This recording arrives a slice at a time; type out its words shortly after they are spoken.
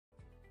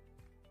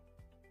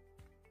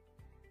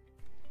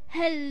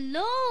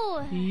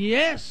Hello!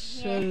 Yes,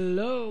 Yes.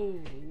 hello.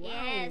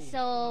 Yes, Wow.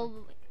 so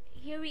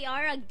here we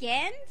are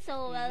again.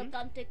 So Mm-hmm.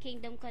 welcome to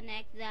Kingdom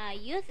Connect, the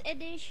youth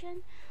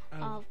edition Of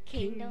of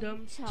Kingdom Kingdom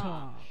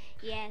Talk. Talk.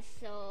 Yes,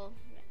 so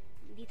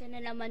dito na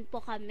naman po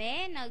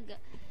kami.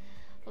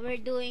 We're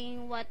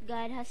doing what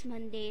God has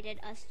mandated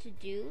us to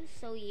do.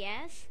 So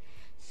yes,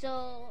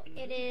 so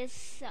it Mm-hmm.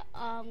 is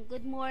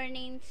good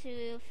morning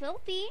to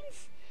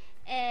Philippines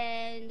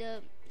and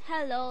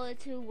hello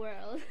to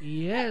world.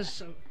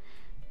 Yes,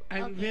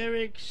 I'm Okay.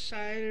 very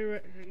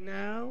excited right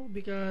now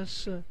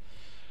because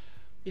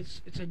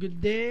it's a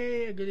good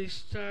day, a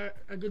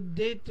good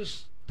day to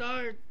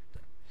start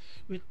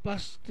with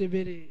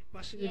positivity.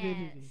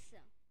 Yes.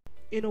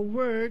 In a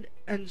word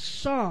and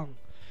song.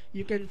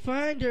 You can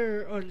find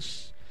her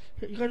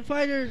you can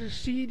find her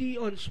CD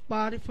on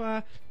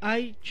Spotify,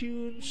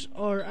 iTunes,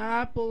 or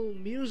Apple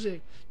Music,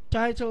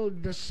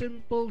 titled "The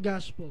Simple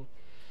Gospel."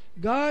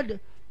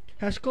 God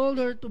has called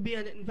her to be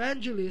an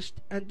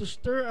evangelist and to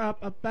stir up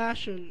a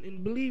passion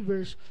in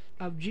believers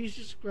of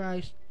Jesus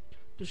Christ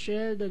to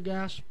share the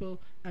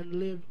gospel and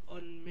live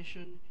on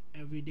mission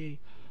every day.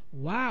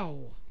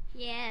 Wow!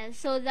 Yeah,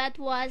 so that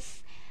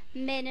was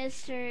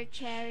Minister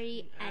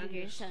Cherie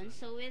Anderson. Anderson.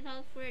 So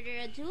without further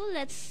ado,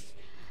 let's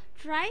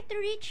try to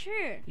reach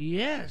her.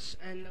 Yes,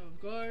 and of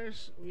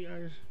course, we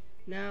are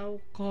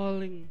now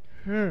calling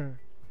her.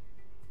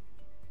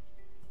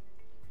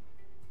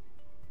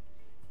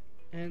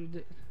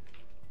 And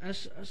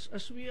as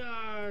we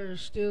are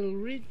still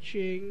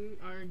reaching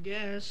our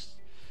guest,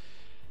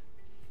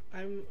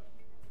 I'm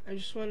I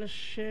just wanna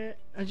share.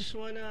 I just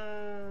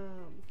wanna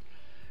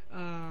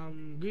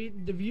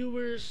greet the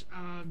viewers.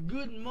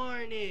 Good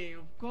morning,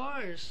 of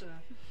course,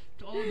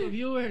 to all the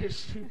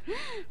viewers.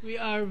 We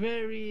are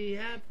very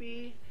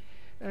happy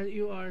that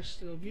you are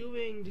still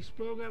viewing this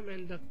program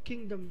and the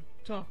Kingdom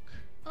Talk.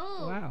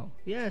 Oh, Wow.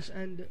 Yes,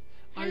 and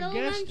our hello,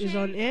 guest Ma'am is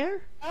on Cher.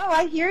 air. Oh,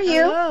 I hear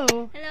you.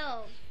 Hello.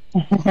 Hello.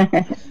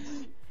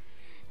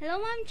 Hello,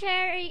 Ma'am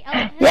Cherry. Oh,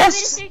 hello,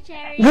 Yes. Minister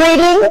Cherry.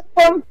 Greetings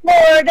from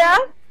Florida.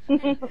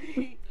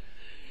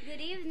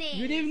 Good evening.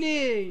 Good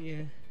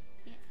evening.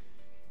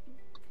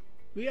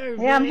 We are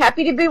Yeah, I'm very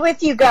happy to be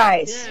with you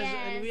guys. yes,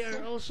 and we Yes.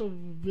 are also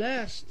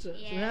blessed to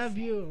Yes. have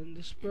you on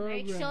this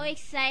We're program. so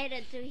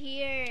excited to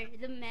hear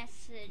the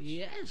message.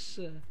 Yes.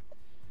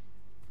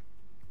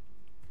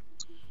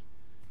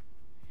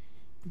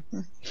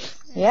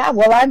 Yeah,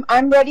 well,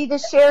 I'm ready to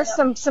share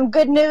some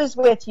good news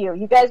with you.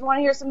 You guys want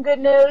to hear some good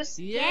news?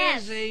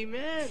 Yes, Yes.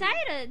 amen.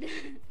 Excited.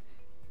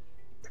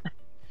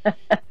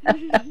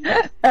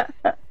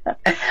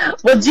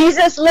 Well,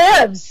 Jesus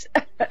lives,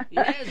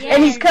 Yes,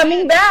 and He's Yes.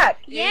 coming back,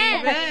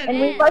 Yes. Amen. and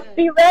we Amen. must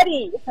be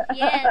ready.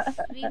 Yes,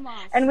 we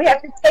must. And we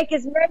have to take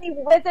as many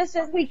with us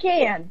as we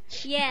can.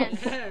 Yes.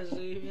 Yes,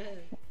 amen.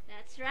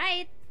 That's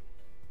right.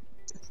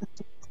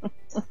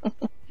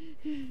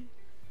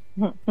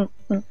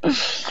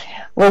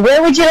 Well,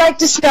 where would you like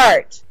to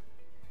start?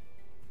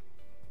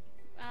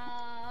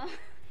 Uh,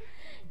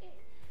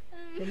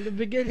 From the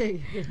beginning.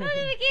 how do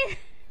we get?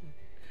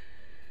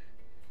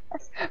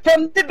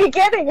 From the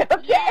beginning,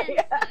 okay.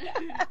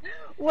 Yes.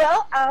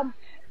 Well,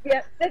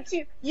 yeah, since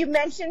you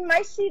mentioned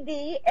my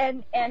CD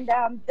and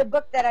the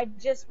book that I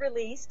just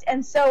released,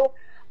 and so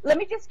let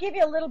me just give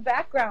you a little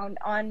background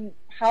on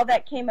how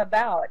that came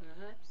about.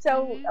 Uh-huh.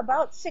 So Mhm.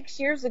 about 6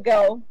 years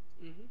ago,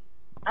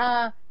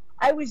 Mhm.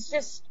 I was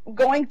just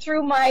going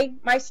through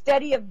my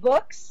study of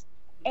books,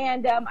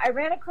 and I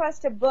ran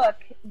across a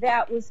book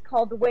that was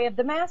called The Way of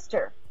the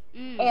Master.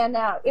 And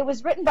it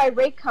was written by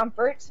Ray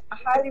Comfort. I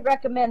highly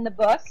recommend the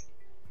book.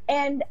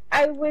 And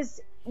I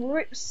was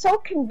so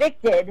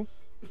convicted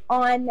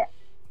on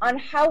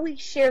how we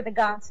share the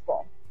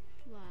gospel.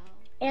 Wow.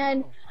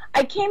 And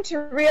I came to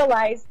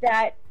realize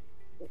that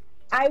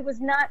I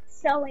was not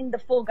selling the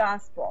full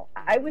gospel.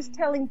 I was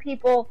telling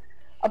people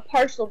a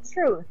partial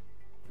truth.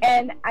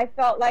 And I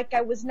felt like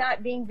I was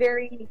not being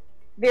very,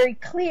 very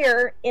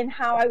clear in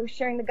how I was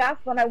sharing the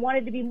gospel, and I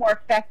wanted to be more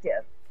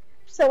effective.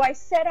 So I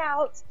set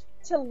out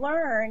to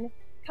learn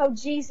how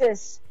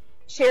Jesus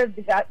shared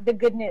the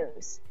good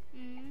news.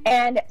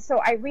 And so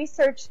I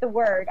researched the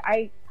word.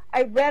 I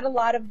read a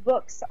lot of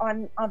books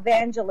on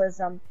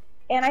evangelism,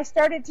 and I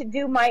started to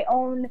do my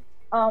own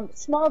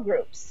small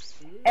groups.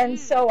 And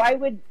so I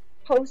would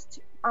host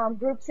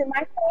groups in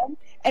my home,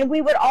 and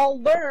we would all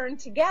learn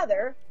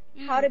together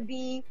how to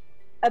be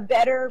a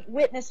better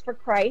witness for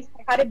Christ,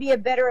 how to be a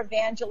better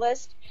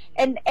evangelist,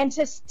 and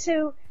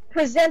to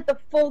present the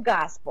full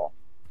gospel.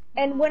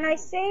 And when I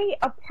say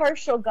a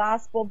partial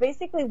gospel,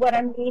 basically what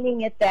I'm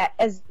meaning is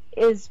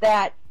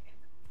that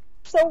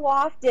so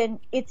often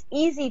it's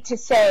easy to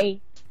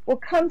say, well,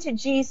 come to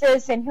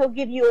Jesus and He'll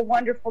give you a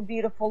wonderful,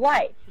 beautiful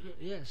life.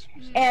 Yes.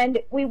 And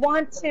we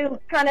want to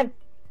kind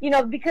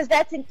of, because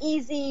that's an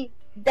easy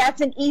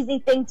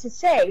thing to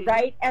say,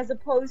 right? As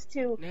opposed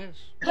to Yes.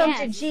 come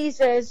to Yes.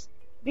 Jesus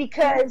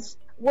because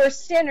we're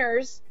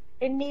sinners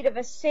in need of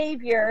a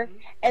Savior,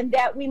 and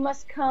that we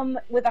must come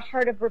with a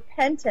heart of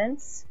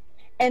repentance,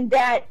 and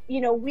that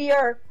we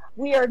are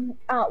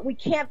we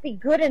can't be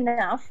good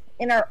enough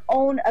in our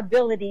own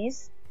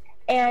abilities,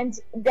 and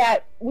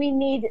that we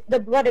need the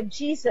blood of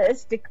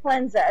Jesus to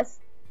cleanse us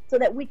so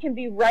that we can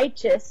be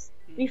righteous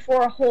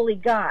before a holy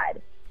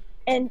God.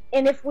 And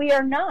if we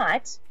are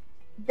not,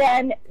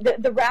 then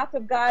the wrath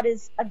of God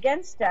is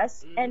against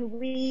us, and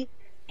we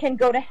can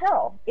go to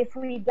hell if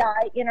we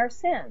die in our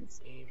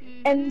sins.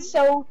 And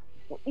so,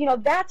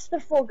 that's the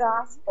full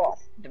gospel,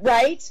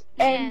 right?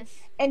 Yes.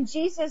 And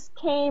Jesus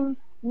came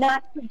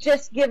not to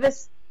just give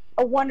us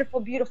a wonderful,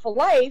 beautiful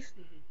life,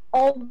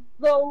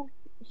 although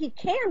he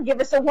can give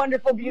us a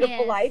wonderful,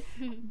 beautiful Yes. life,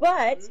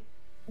 but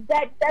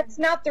that's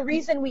not the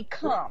reason we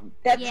come.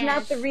 That's Yes.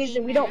 not the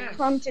reason. We Amen. don't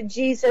come to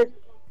Jesus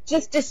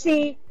just to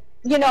see,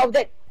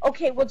 that,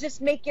 okay, we'll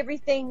just make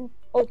everything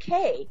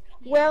okay.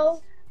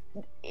 Well,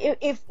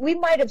 if we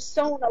might have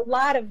sown a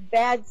lot of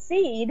bad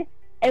seed,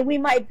 and we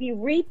might be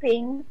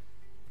reaping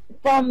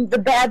from the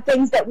bad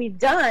things that we've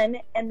done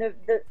and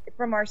the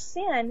from our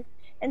sin,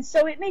 and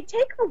so it may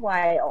take a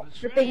while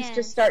for things to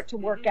Yes. start to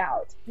work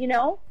out,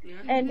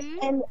 and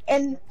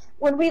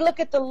when we look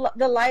at the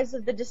lives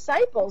of the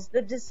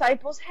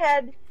disciples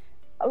had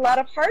a lot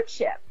of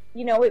hardship.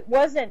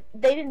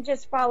 They didn't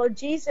just follow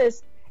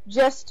Jesus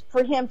just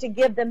for him to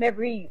give them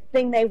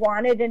everything they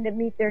wanted and to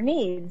meet their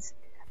needs,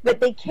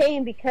 but they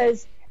came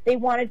because they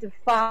wanted to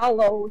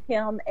follow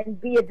him and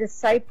be a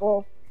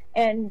disciple,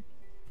 and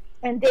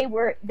they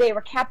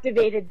were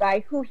captivated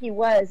by who he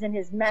was and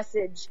his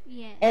message,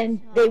 Yes.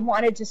 and they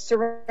wanted to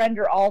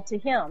surrender all to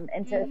him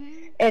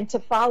and to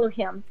follow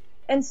him.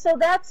 And so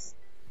that's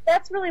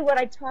really what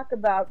I talk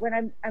about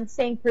when I'm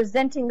saying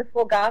presenting the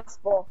full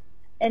gospel,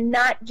 and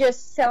not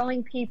just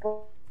selling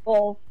people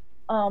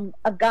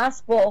a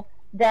gospel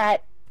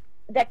that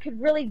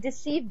could really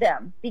deceive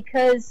them.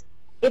 Because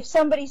if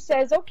somebody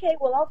says, okay,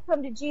 well, I'll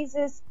come to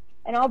Jesus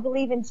and I'll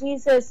believe in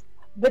Jesus,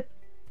 but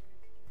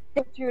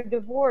through a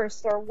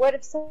divorce, or what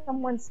if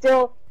someone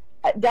still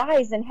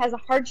dies and has a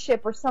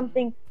hardship or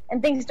something,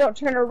 and things don't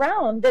turn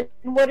around, then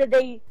what are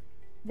they?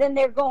 Then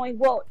they're going,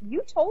 well,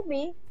 you told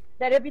me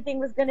that everything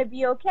was going to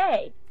be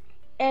okay,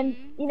 and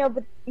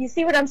but you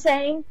see what I'm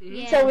saying?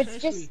 Yes. So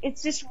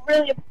it's just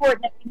really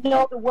important that we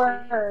know the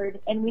word,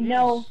 and we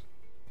know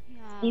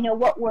Yeah.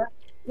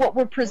 what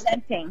we're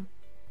presenting.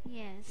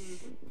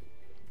 Yes.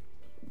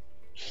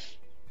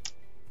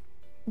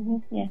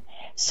 Yeah.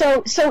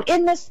 So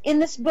in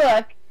this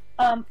book,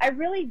 I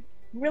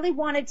really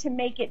wanted to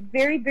make it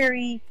very,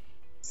 very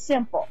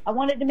simple. I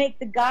wanted to make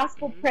the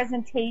gospel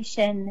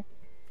presentation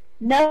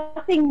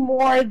nothing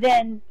more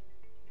than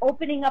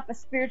opening up a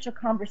spiritual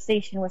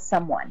conversation with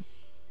someone,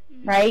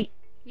 right?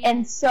 Yes.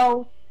 And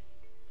so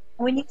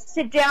when you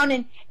sit down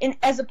and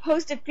as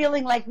opposed to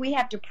feeling like we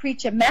have to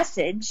preach a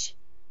message,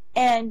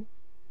 and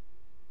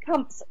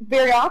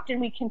very often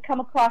we can come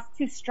across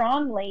too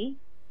strongly,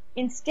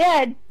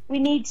 instead we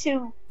need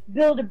to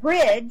build a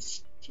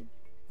bridge,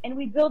 and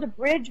we build a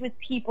bridge with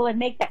people and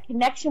make that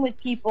connection with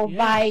people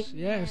by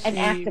an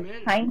act of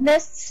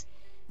kindness,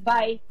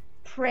 by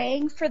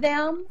praying for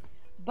them,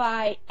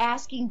 by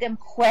asking them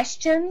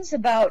questions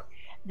about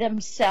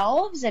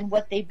themselves and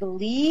what they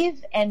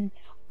believe and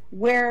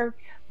where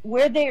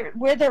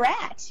they're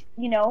at,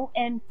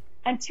 and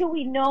until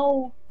we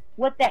know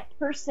what that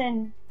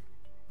person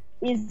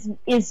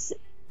is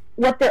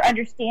what their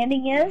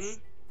understanding is,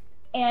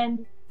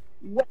 and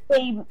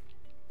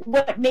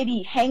what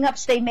maybe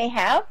hang-ups they may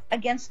have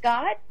against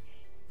God,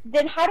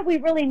 then how do we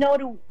really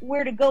know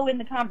where to go in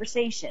the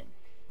conversation?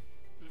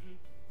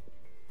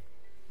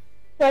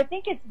 So I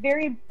think it's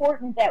very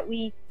important that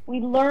we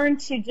learn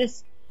to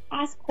just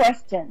ask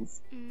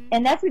questions.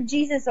 And that's what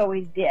Jesus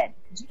always did.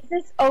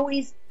 Jesus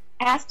always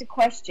asked a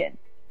question,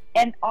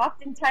 and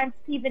oftentimes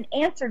he even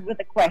answered with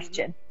a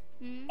question.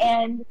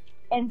 And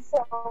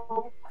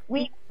so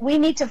we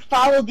need to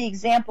follow the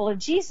example of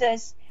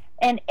Jesus.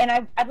 And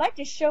I'd like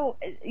to share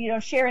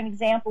an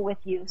example with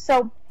you.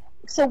 So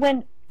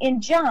when in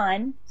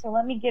John, so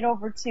let me get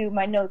over to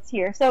my notes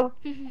here. So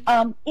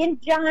in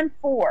John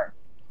 4,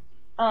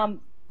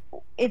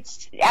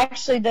 it's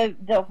actually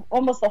the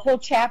almost the whole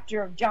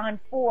chapter of John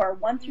 4,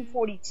 1 through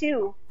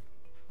 42.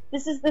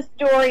 This is the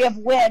story of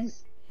when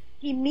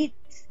he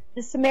meets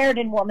the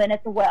Samaritan woman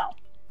at the well.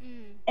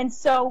 And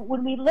so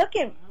when we look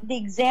at the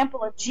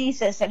example of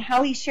Jesus and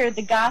how he shared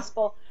the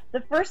gospel,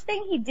 the first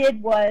thing he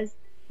did was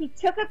he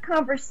took a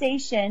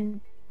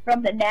conversation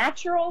from the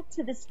natural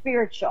to the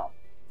spiritual.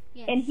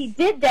 Yes. And he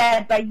did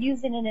that by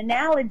using an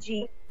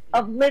analogy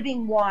of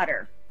living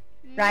water,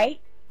 right?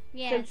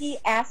 Yes. So he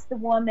asked the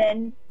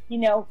woman,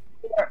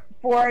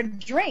 for a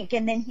drink,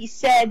 and then he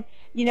said,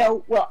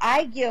 well,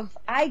 I give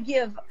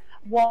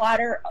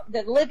water,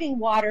 the living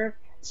water,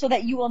 so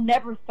that you will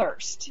never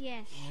thirst.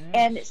 Yes.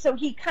 And so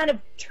he kind of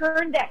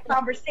turned that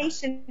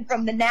conversation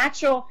from the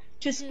natural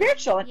to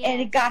spiritual,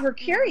 and it got her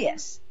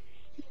curious.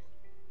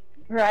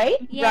 Right?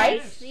 Yes,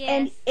 Right?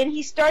 yes. And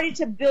he started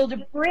to build a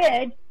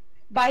bridge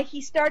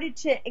he started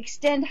to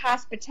extend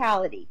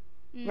hospitality.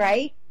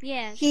 Right?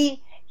 Yes.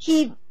 He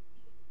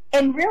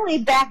and really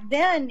back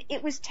then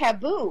it was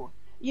taboo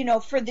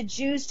for the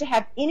Jews to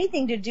have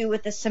anything to do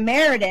with a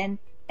Samaritan,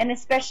 and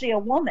especially a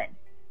woman.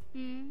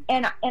 Mm.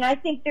 And I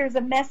think there's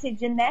a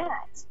message in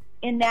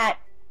that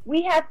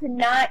we have to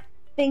not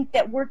think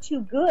that we're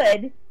too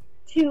good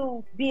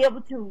to be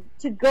able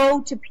to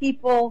go to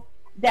people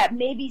that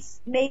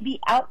maybe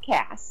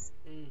outcasts,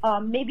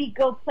 maybe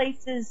go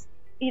places,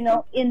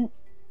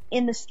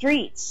 in the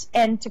streets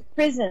and to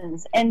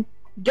prisons and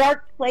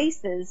dark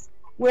places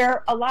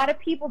where a lot of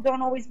people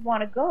don't always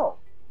want to go.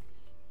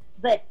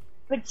 But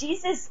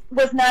Jesus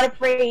was not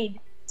afraid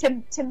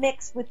to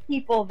mix with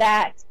people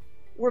that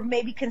were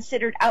maybe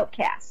considered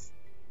outcasts.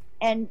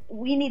 And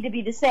we need to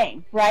be the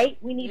same, right?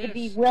 We need to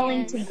be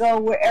willing to go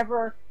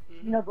wherever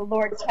the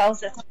Lord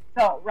tells us to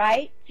go,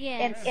 right?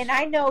 Yes. And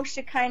I know,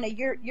 Shekinah,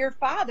 your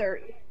father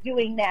is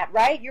doing that,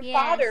 right? Your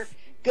father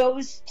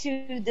goes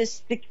to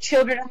the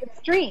children on the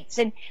streets,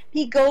 and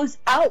he goes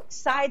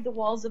outside the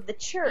walls of the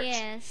church.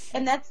 Yes.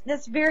 And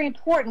that's very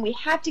important. We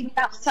have to get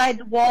outside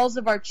the walls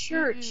of our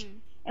church,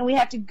 and we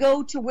have to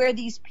go to where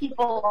these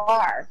people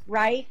are,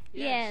 right?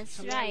 Yes,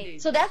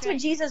 right. So that's what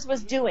Jesus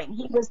was doing.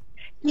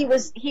 He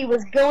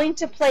was going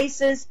to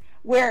places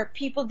where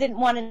people didn't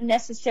want to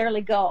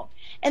necessarily go.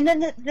 And then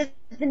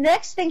the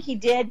next thing he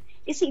did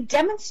is he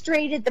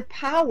demonstrated the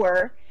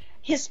power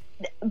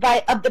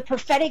of the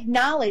prophetic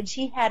knowledge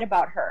he had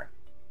about her,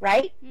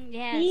 right?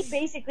 Yes. He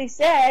basically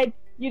said,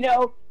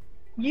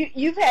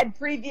 you've had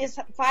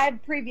 5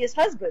 previous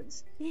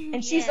husbands.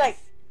 And she's like,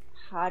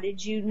 how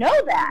did you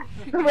know that?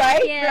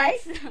 Right?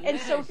 Yes. Right? And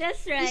so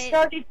that's right. he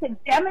started to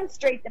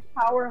demonstrate the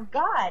power of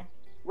God,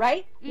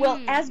 right? Well,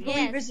 as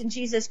believers in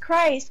Jesus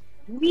Christ,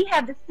 we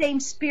have the same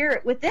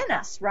spirit within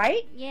us,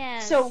 right?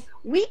 Yes. So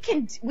we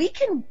can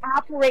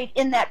operate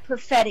in that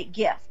prophetic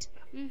gift.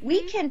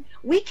 We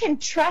can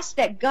trust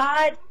that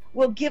God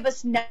will give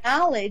us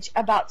knowledge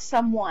about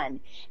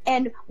someone.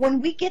 And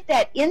when we get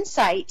that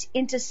insight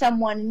into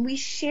someone and we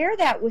share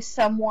that with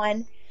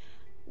someone,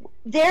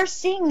 they're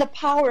seeing the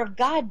power of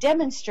God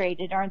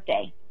demonstrated, aren't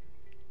they?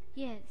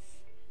 Yes.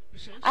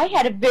 I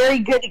had a very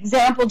good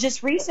example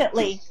just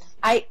recently.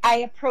 I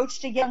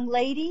approached a young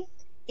lady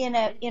in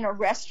a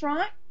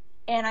restaurant,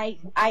 and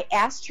I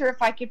asked her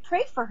if I could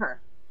pray for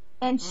her.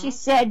 And she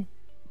said,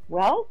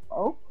 well,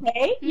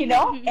 okay,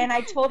 and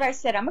I told her, I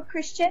said, I'm a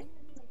Christian.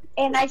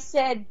 And I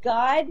said,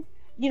 God,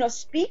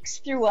 speaks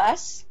through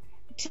us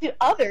to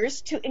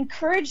others to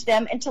encourage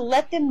them and to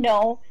let them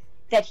know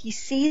that he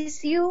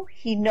sees you,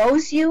 he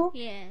knows you,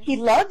 he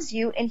loves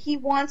you, and he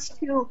wants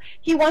to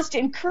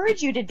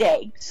encourage you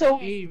today. So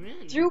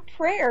through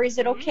prayer, is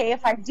it okay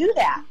if I do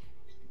that?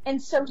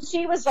 And so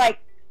she was like,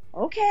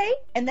 okay.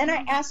 And then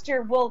I asked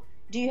her, well,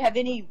 do you have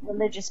any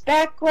religious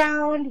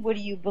background? What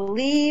do you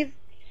believe?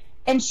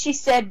 And she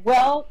said,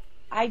 well,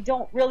 I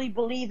don't really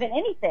believe in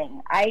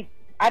anything. I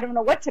don't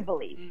know what to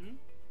believe.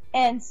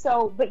 And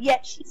so, but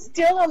yet she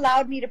still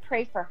allowed me to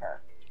pray for her.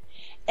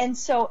 And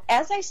so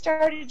as I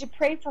started to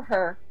pray for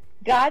her,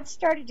 God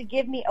started to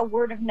give me a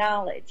word of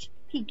knowledge.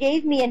 He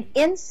gave me an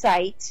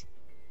insight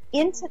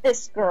into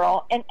this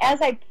girl. And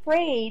as I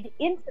prayed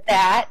into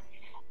that,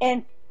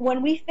 and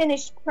when we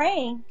finished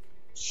praying,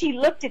 she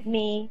looked at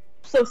me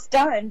so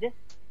stunned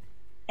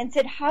and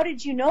said, how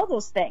did you know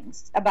those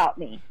things about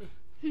me?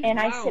 And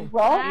I said,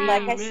 well,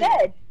 like I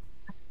said,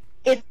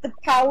 it's the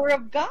power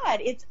of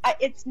God.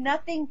 It's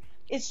nothing.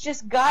 It's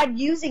just God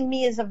using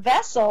me as a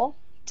vessel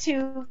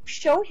to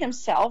show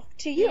himself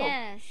to you.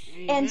 Yes.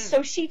 And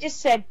so she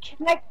just said,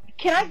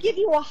 can I give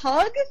you a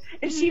hug?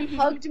 And she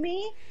hugged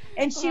me,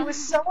 and she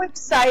was so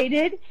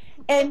excited.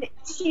 And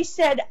she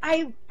said,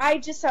 I've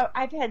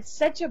had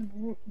such a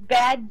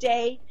bad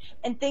day,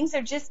 and things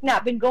have just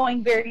not been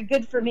going very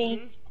good for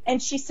me.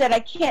 And she said, I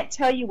can't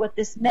tell you what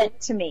this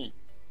meant to me.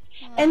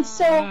 And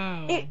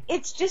so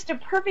it's just a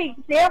perfect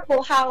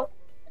example how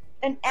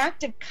an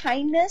act of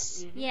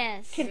kindness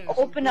can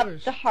open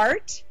up the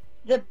heart,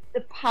 the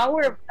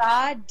power of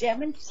God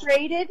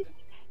demonstrated,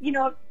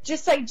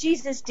 just like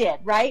Jesus did,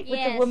 right?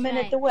 With the woman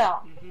at the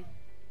well.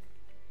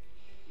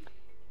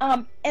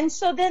 And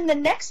so then the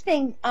next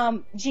thing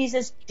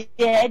Jesus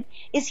did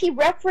is he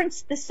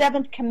referenced the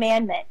 7th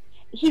commandment.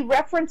 He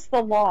referenced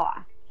the law.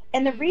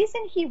 And the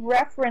reason he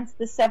referenced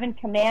the 7th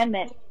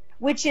commandment,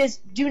 which is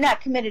do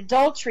not commit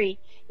adultery,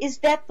 is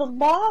that the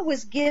law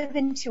was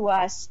given to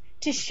us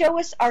to show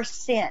us our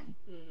sin.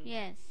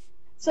 Yes.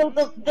 So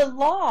the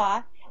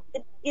law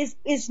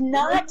is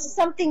not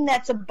something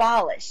that's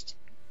abolished.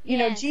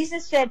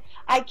 Jesus said,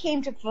 I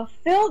came to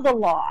fulfill the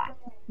law,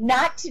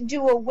 not to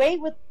do away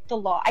with the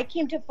law. I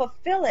came to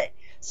fulfill it.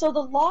 So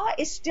the law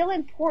is still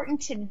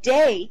important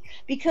today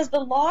because the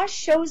law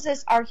shows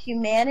us our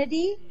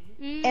humanity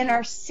and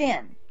our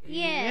sin.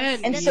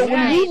 Yes. And so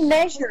when we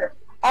measure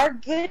our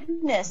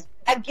goodness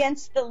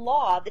against the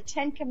law, the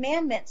 10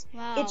 commandments,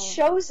 it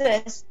shows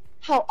us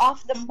how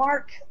off the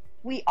mark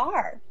we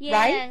are,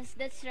 right? Yes,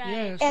 that's right.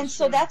 Yes, And that's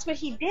so right. that's what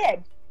he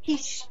did.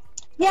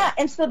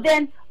 And so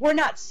then we're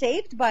not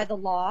saved by the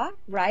law,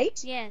 right?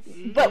 Yes.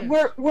 But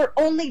we're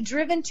only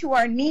driven to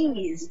our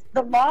knees.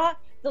 The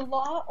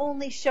law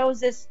only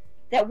shows us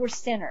that we're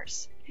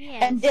sinners.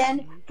 Yes. And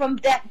then from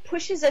that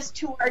pushes us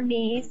to our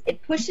knees.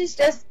 It pushes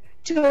us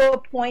to a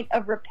point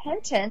of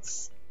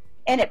repentance,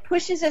 and it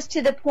pushes us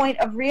to the point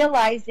of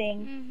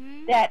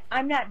realizing that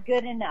I'm not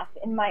good enough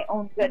in my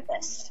own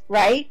goodness,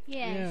 right?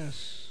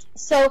 Yes.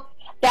 So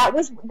that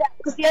was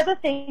the other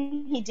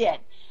thing he did.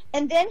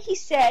 And then he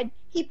said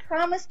he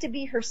promised to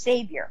be her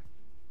savior.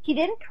 He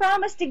didn't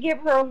promise to give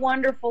her a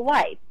wonderful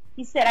life.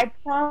 He said, I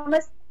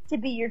promise to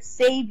be your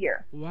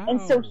savior. Wow.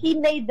 And so he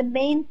made the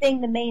main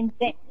thing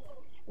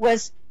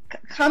was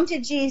come to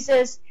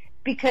Jesus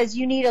because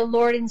you need a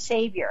Lord and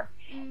Savior.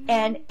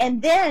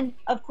 And then,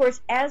 of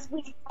course, as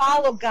we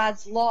follow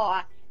God's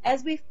law,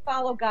 as we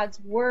follow God's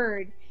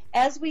word,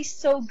 as we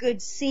sow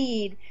good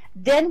seed,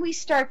 then we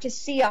start to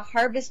see a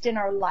harvest in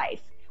our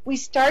life. We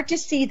start to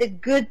see the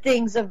good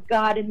things of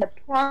God and the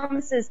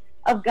promises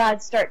of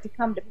God start to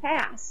come to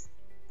pass.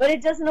 But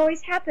it doesn't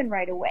always happen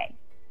right away.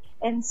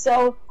 And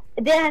so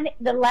then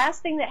the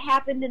last thing that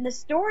happened in the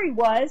story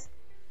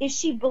is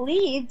she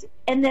believed,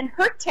 and then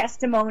her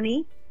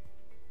testimony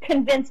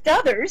convinced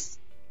others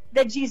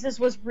that Jesus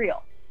was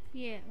real.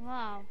 Yeah.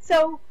 Wow.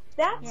 So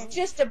that's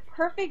just a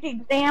perfect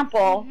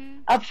example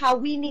of how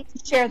we need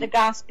to share the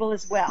gospel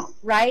as well,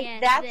 right?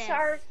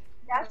 Yes,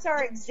 that's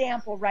our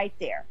example right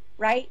there,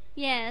 right?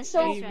 Yes.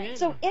 So That's right.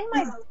 so in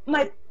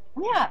my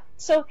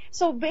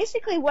so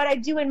basically what I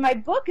do in my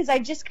book is I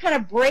just kind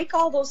of break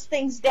all those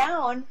things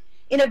down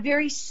in a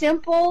very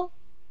simple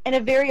and a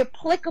very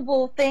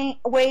applicable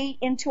way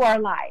into our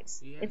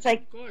lives. Yes, it's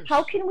like, of course.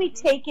 how can we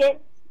take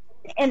it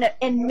and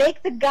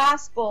make the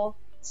gospel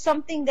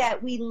something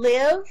that we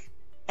live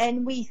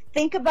and we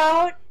think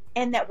about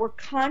and that we're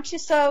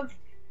conscious of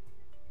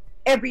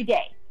every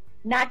day,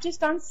 not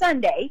just on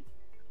Sunday,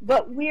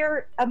 but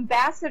we're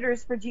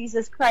ambassadors for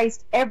Jesus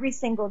Christ every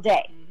single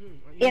day,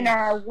 in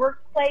our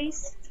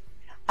workplace,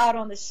 out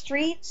on the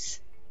streets,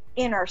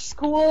 in our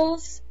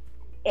schools,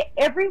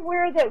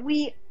 everywhere that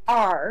we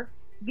are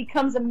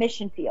becomes a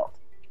mission field.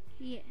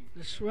 Yeah.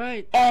 That's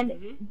right.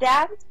 And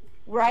that's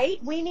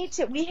right. We need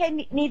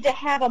to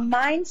have a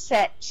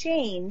mindset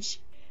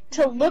change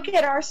to look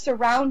at our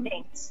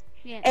surroundings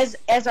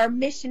as our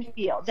mission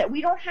field. That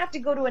we don't have to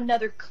go to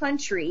another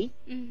country,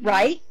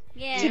 right?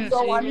 Yes. To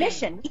go on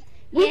mission.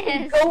 We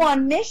can go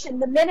on mission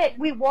the minute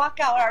we walk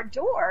out our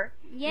door.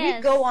 Yes.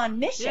 We go on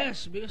mission.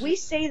 Yes, because We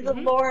say to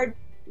the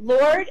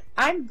Lord,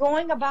 I'm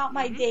going about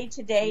my day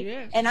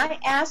today, and I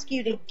ask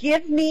you to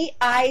give me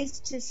eyes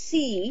to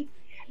see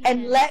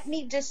and let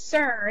me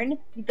discern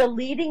the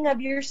leading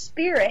of your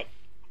Spirit.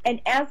 And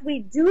as we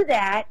do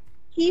that,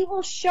 He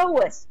will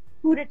show us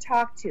who to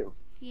talk to.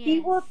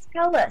 He will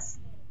tell us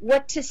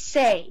what to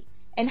say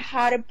and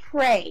how to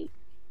pray.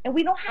 And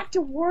we don't have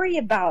to worry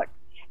about,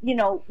 we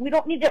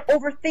don't need to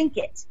overthink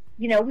it.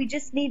 We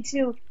just need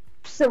to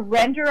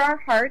surrender our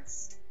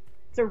hearts,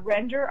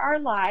 surrender our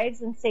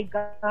lives, and say,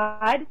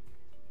 God,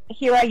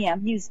 here I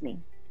am. Use me.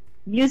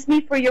 Use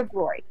me for your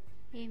glory.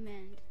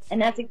 Amen. And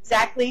that's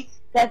exactly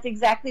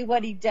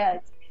what He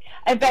does.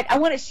 In fact, I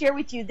want to share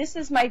with you, this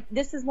is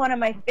one of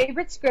my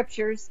favorite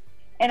scriptures,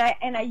 and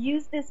I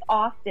use this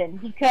often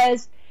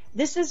because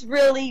this is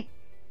the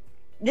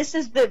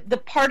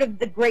part of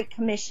the Great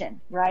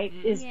Commission, right?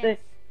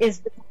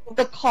 Is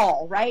the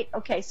call, right?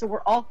 Okay, so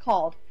we're all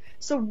called.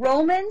 So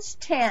Romans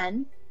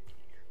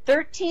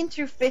 10:13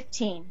 through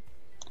 15,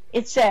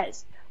 it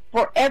says,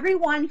 "For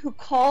everyone who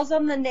calls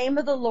on the name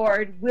of the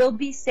Lord will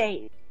be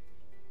saved.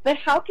 But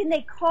how can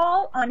they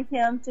call on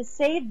Him to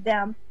save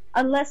them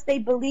unless they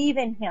believe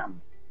in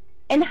Him?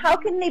 And how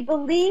can they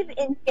believe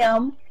in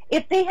Him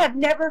if they have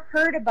never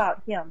heard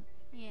about Him?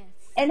 Yes.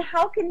 And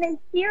how can they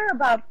hear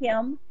about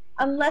Him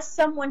unless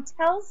someone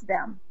tells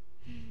them?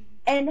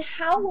 And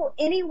how will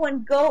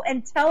anyone go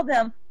and tell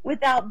them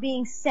without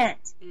being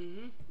sent?"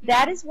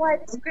 That is why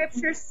the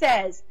scripture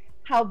says,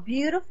 "How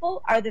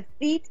beautiful are the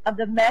feet of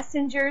the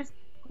messengers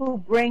who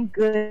bring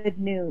good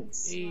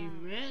news."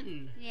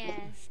 Amen.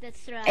 Yes,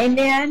 that's right.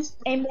 Amen.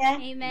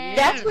 Amen. Amen.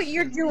 That's what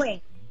you're doing.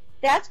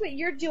 That's what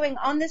you're doing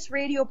on this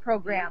radio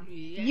program.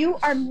 Yes. You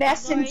are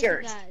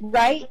messengers, Glory to God.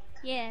 right?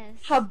 Yes.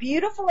 How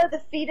beautiful are the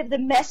feet of the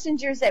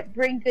messengers that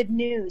bring good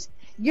news.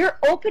 You're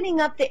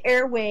opening up the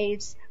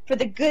airwaves for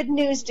the good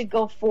news to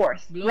go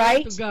forth, Glory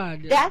right? to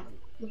God. Yeah.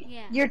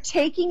 You're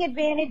taking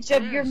advantage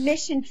of your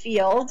mission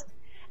field,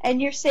 and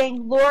you're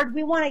saying, Lord,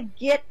 we want to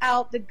get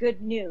out the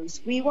good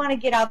news. We want to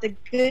get out the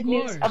good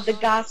news of the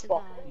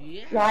gospel.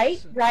 Yes.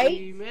 Right?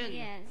 Amen.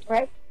 Yes.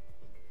 Right?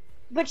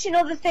 But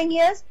the thing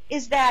is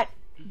that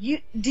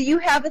do you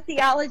have a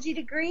theology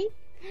degree?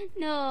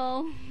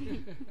 No.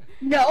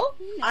 No,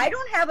 I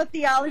don't have a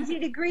theology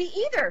degree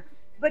either.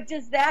 But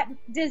does that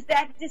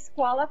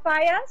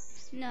disqualify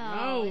us?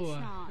 No, it's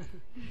not.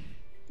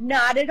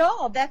 Not at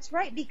all. That's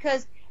right,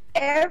 because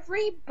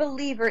every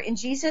believer in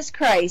Jesus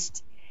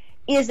Christ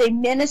is a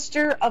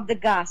minister of the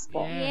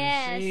gospel.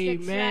 Yes,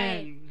 that's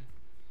right.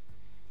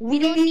 We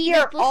don't need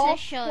a are all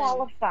position.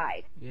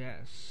 qualified.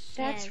 Yes.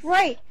 That's Yes.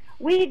 right.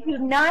 We do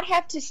not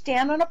have to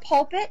stand on a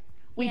pulpit.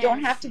 We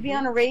don't have to be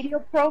on a radio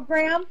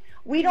program.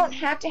 We don't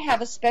have to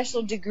have a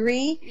special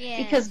degree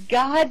because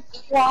God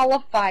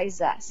qualifies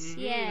us.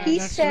 Yes. He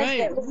That's says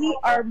right. that we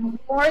are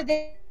more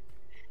than,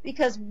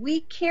 because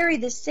we carry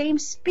the same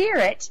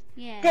spirit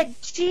Yes.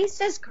 that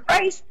Jesus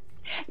Christ,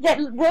 that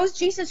rose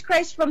Jesus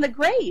Christ from the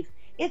grave.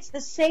 It's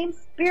the same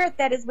spirit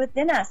that is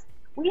within us.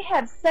 We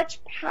have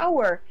such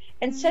power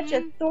and such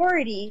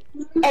authority,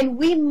 and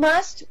we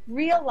must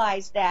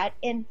realize that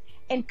and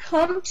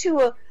come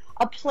to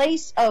a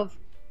place of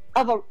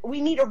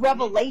we need a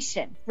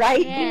revelation, right?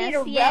 Yes, we need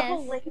a yes.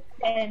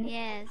 revelation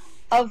Yes.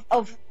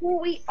 of who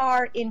we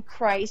are in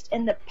Christ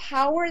and the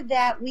power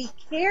that we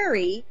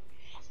carry,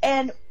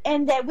 and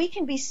that we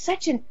can be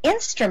such an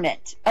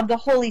instrument of the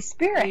Holy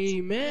Spirit.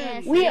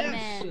 Amen. Yes, We-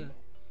 amen.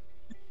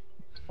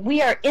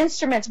 We are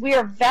instruments. We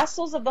are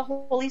vessels of the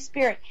Holy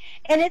Spirit.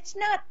 And it's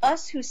not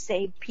us who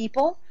save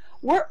people.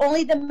 We're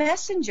only the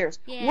messengers.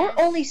 Yes.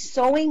 We're only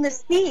sowing the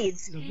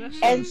seeds. The vessels.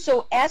 And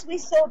so as we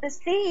sow the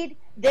seed,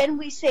 then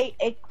we say,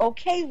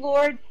 okay,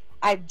 Lord,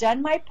 I've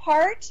done my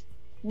part.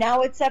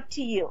 Now it's up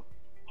to you.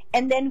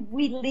 And then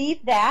we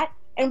leave that,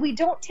 and we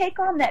don't take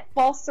on that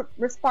false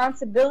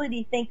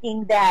responsibility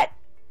thinking that,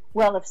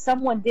 well, if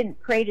someone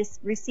didn't pray to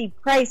receive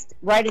Christ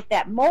right at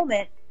that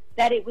moment,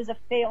 that it was a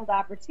failed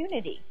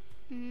opportunity.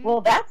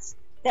 Well, that's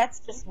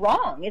just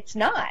wrong. It's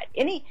not.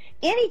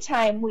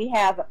 Anytime we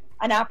have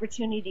an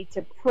opportunity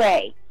to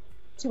pray,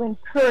 to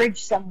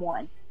encourage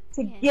someone,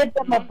 to give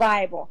them a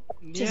Bible,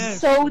 to Yes.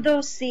 sow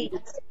those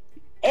seeds,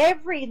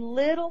 every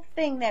little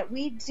thing that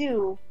we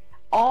do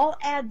all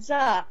adds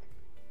up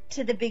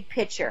to the big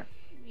picture,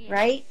 Yes.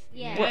 right?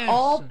 Yes. We're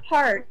all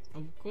part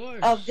Of course.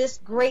 of this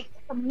great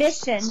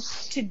commission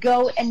to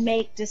go and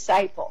make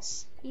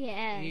disciples.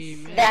 Yes.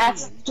 Amen.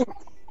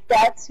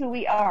 That's who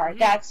we are.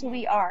 That's who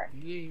we are.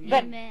 Amen.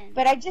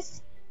 But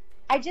Amen.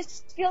 I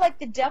just feel like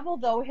the devil,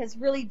 though, has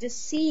really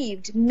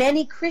deceived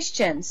many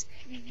Christians,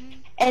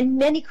 and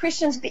many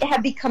Christians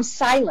have become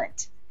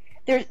silent.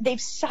 They've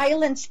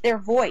silenced their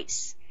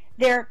voice.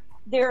 They're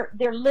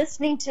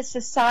listening to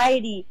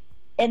society,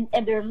 and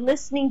they're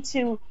listening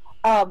to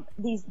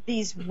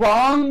these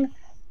wrong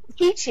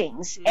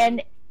teachings,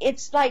 and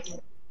it's like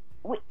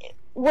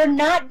we're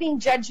not being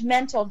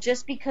judgmental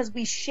just because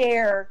we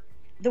share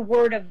the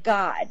Word of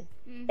God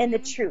and the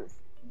truth.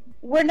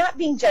 We're not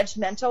being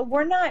judgmental.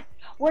 We're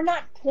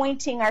not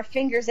pointing our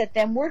fingers at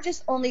them. We're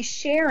just only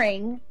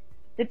sharing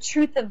the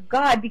truth of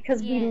God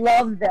because we Yes.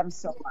 love them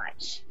so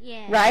much.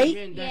 Yes. Right?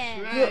 Amen.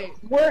 That's Yes.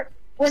 right.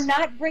 We're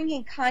not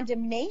bringing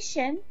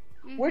condemnation.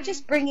 We're Mm-hmm.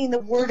 just bringing the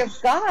Word of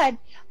God,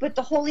 but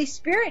the Holy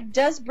Spirit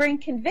does bring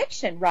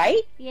conviction,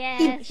 right?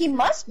 Yes. He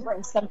must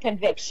bring some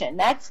conviction.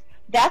 That's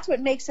what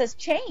makes us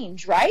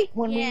change, right?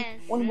 When Yes.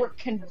 we're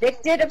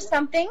convicted of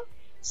something.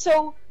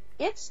 So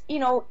it's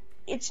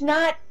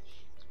not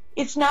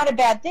a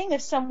bad thing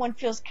if someone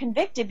feels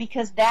convicted,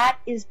 because that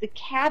is the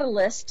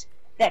catalyst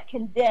that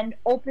can then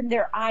open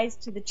their eyes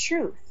to the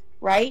truth,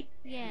 right?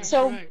 Yes.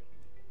 So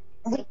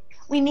Right.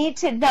 we need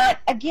to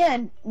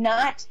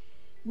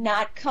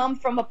not come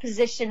from a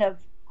position of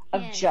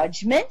Yes.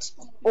 judgment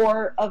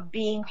or of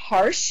being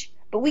harsh,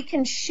 but we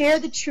can share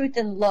the truth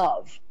in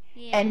love.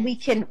 Yes. And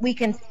we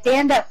can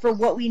stand up for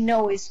what we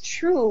know is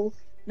true,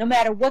 no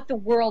matter what the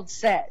world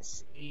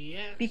says.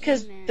 Yes.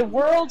 Because Amen. the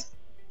world,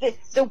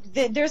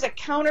 there's a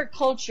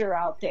counterculture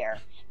out there,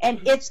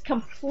 and it's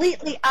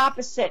completely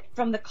opposite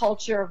from the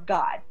culture of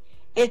God.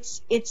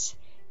 It's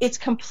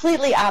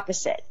completely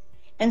opposite.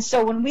 And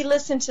so when we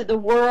listen to the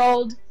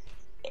world,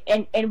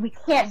 and we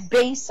can't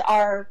base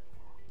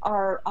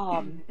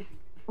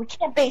we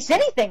can't base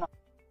anything on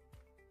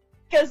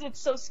it because it's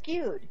so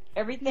skewed.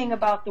 Everything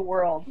about the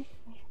world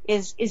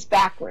is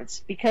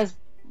backwards, because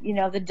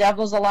the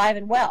devil's alive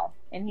and well,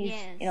 and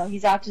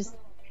he's out to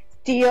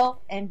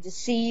steal and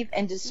deceive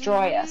and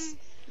destroy us.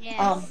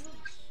 Yes.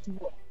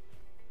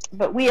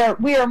 But we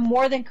are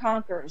more than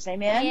conquerors.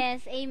 Amen.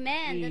 Yes.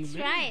 Amen. That's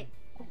Amen. right.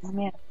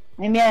 Amen.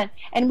 Amen.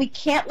 And we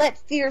can't let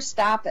fear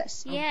stop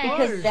us, Yes.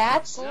 because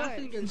that's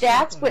Nothing can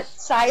that's stop what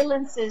us.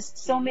 silences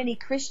so many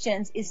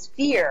Christians is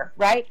fear,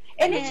 right?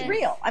 And Yes. it's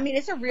real. I mean,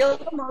 it's a real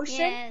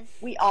emotion. Yes.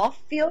 We all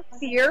feel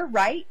fear,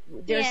 right?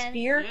 There's Yes.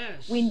 fear.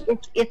 Yes.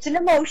 It's an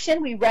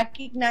emotion. We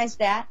recognize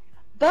that,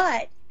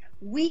 but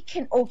we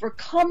can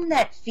overcome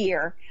that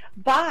fear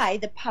by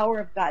the power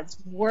of God's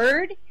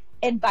word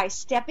and by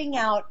stepping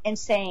out and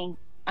saying,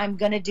 "I'm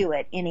going to do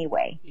it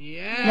anyway."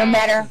 Yes. No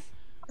matter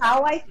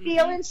how I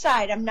feel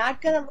inside, I'm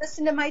not going to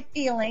listen to my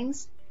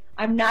feelings.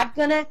 I'm not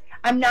going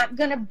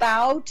to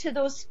bow to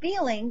those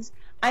feelings.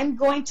 I'm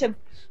going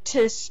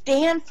to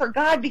stand for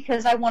God,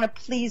 because I want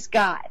to please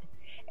God.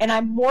 And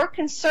I'm more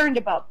concerned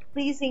about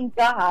pleasing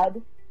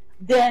God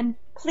than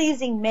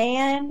pleasing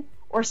man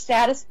or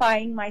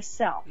satisfying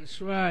myself.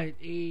 That's right.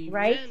 Amen.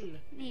 Right?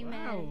 Amen.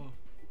 Wow.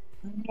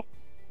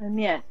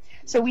 Amen.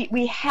 So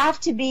we have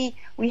to be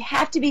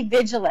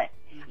vigilant.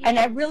 And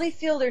I really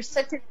feel there's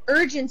such an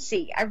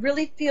urgency. I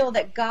really feel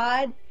that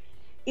God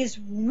is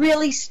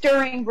really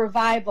stirring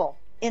revival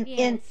in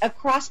Yes.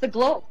 across the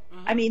globe.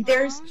 I mean,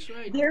 That's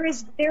right. there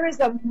is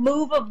a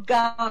move of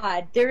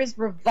God. There is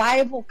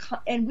revival,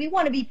 and we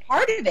want to be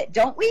part of it,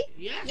 don't we?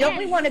 Yes. Don't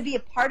we Yes. want to be a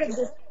part of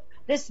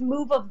this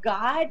move of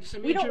God? It's a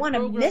We don't major want to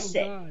program miss of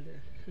it. God.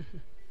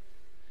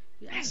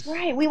 That's Yes.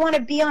 right. We want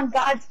to be on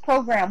God's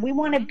program. We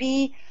want to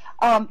be,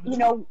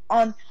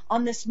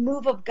 on this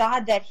move of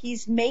God that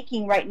He's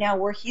making right now,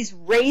 where He's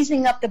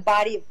raising up the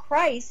body of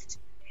Christ,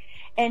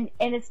 and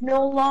it's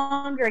no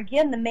longer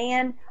again the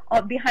man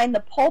behind the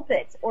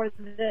pulpit or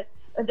the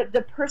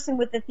person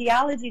with the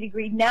theology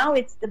degree. Now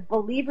it's the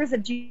believers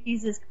of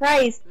Jesus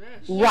Christ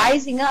Yes.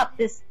 rising up.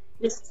 This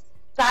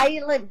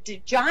silent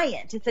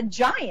giant. It's a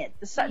giant.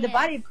 The Yes.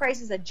 body of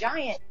Christ is a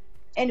giant.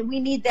 And we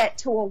need that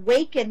to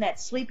awaken that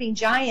sleeping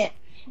giant.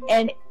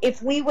 And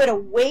if we would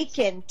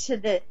awaken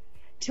to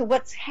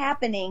what's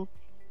happening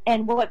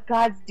and what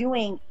God's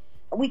doing,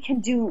 we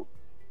can do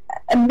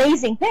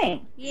amazing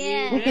things.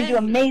 Yes. We can do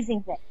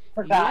amazing things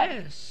for God.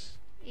 Yes.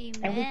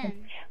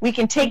 Amen. We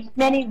can take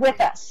many with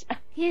us.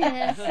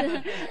 Yes.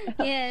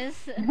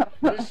 Yes.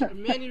 There's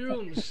many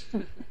rooms.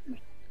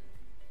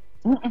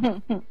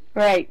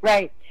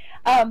 Right.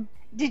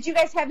 Did you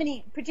guys have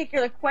any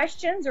particular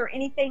questions or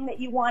anything that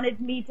you wanted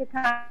me to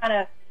kind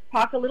of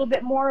talk a little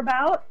bit more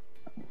about?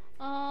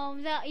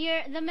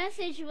 The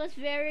message was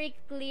very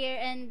clear,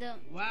 and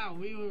Wow,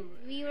 we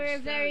we were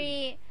understand.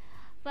 very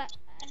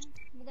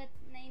bugat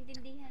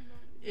naintindihan mo.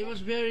 It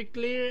was very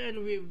clear,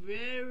 and we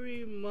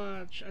very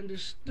much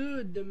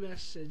understood the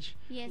message.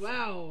 Yes.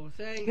 Wow,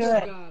 thanks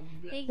Good. God.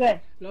 Thank Good.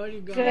 Glory to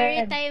God. Good.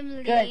 Very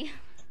timely. Good.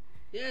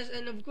 Yes,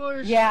 and of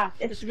course, Yeah.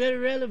 it's very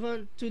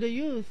relevant to the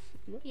youth.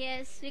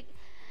 Yes.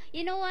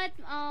 You know what,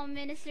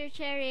 Minister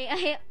Cherie,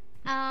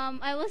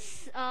 I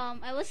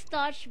was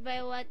touched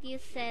by what you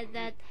said,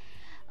 that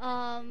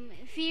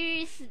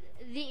fear is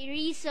the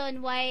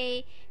reason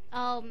why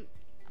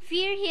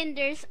fear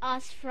hinders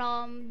us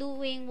from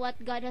doing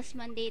what God has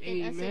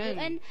mandated us to do.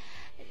 Amen.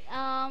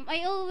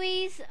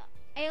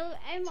 And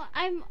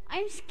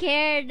I'm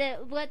scared,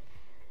 but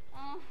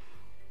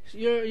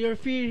Your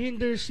fear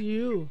hinders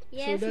you.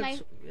 Yes, so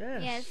that's,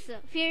 yes,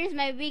 fear is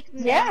my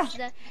weakness. Yeah.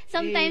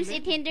 Sometimes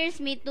Amen. it hinders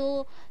me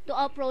to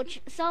approach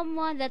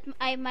someone that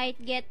I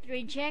might get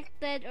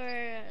rejected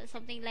or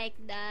something like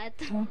that.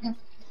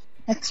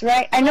 That's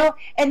right. I know,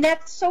 and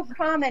that's so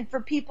common for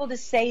people to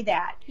say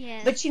that.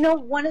 Yes. But you know,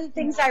 one of the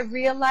things I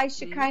realized,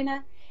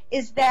 Shekinah,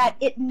 is that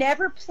it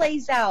never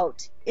plays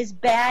out as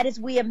bad as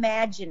we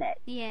imagine it.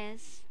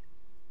 Yes.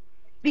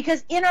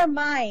 Because in our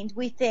mind,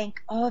 we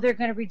think, oh, they're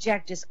going to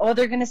reject us. Oh,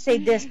 they're going to say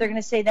this. They're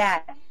going to say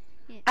that.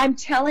 Yeah. I'm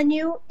telling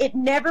you, it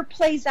never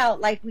plays out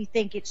like we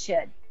think it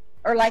should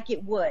or like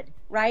it would,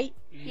 right?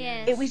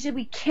 Yes.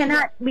 We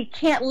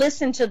can't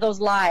listen to those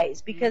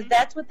lies because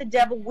that's what the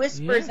devil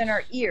whispers in Yes.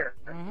 our ear.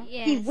 Uh-huh.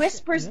 Yes. He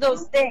whispers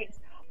those things.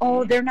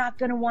 Oh, they're not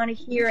going to want to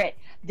hear it.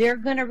 They're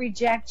going to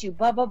reject you,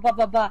 blah, blah, blah,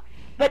 blah, blah.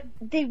 But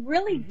they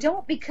really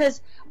don't,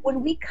 because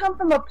when we come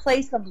from a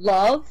place of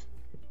love,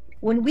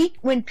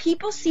 when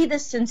people see the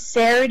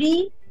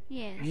sincerity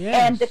Yes. Yes.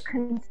 and the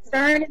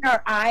concern in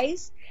our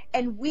eyes,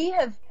 and we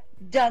have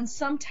done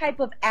some type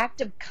of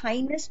act of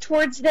kindness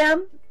towards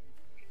them,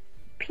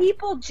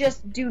 people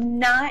just do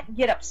not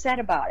get upset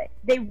about it.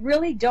 They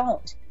really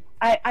don't.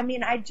 I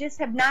mean, I just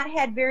have not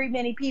had very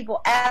many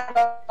people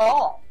at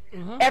all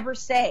Uh-huh. ever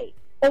say,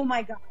 oh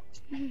my gosh,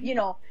 you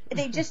know,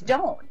 they just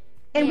don't.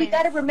 And we Yes.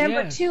 got to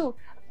remember Yes. too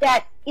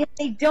that if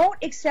they don't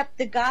accept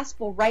the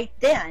gospel right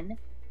then,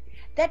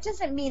 that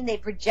doesn't mean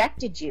they've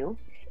rejected you.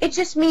 It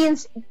just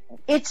means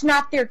it's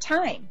not their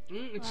time.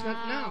 It's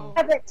not now.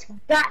 Haven't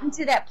gotten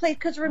to that place,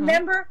 because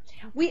remember,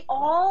 we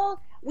all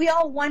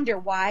wonder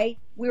why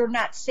we were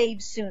not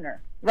saved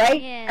sooner,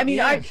 right? Yes. I mean,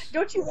 Yes.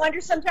 don't you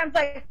wonder sometimes,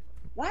 like,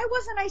 why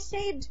wasn't I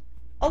saved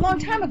a long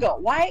time ago?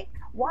 Why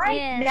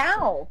Yes.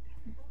 now?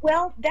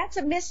 Well, that's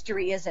a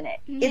mystery, isn't it?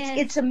 Yes.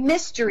 It's a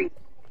mystery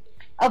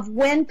of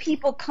when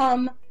people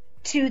come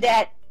to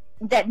that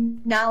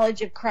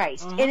knowledge of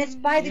Christ, Uh-huh. and it's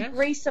by the Yes.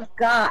 grace of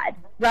God,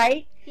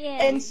 right?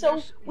 Yes. And so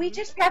Yes. we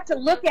just have to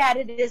look at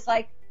it as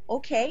like,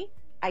 okay,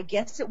 I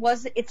guess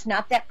it's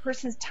not that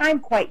person's time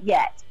quite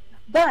yet,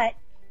 but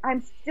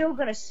I'm still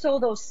going to sow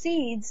those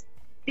seeds,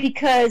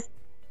 because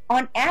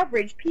on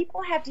average,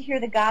 people have to hear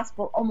the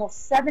gospel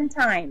almost 7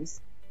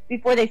 times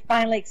before they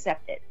finally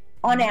accept it.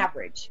 On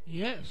average.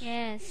 Yes.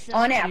 Yes.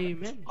 On average.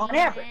 Amen. On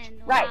Amen. average.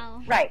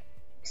 Wow. Right.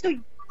 So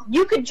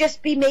you could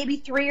just be maybe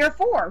 3 or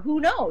 4.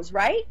 Who knows,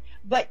 right?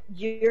 But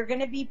you're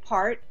going to be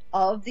part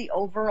of the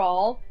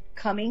overall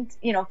coming,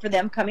 for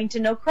them coming to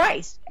know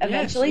Christ.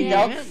 Eventually,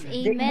 Yes.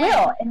 they Amen.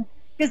 will. And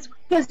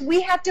because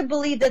we have to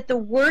believe that the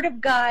Word of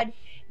God,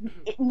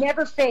 it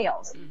never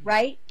fails,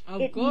 right?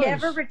 Of It course.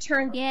 never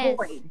returns Yes.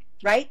 void,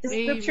 right? The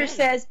Scripture Amen.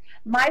 says,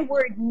 my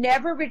Word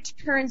never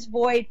returns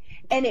void,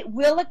 and it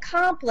will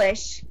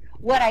accomplish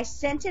what I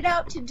sent it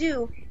out to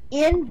do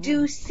in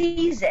due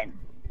season,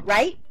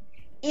 right?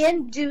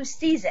 In due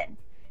season.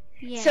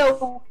 Yes.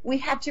 So we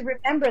have to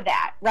remember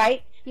that,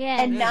 right?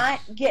 Yes. And Yes.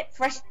 not get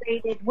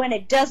frustrated when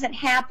it doesn't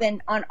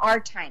happen on our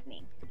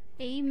timing.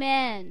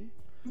 Amen.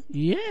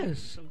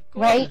 Yes, of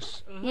Right?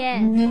 course.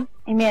 Yes.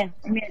 Amen.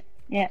 Amen.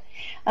 Yeah.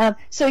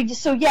 So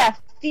yeah,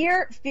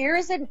 fear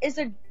is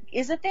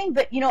a thing,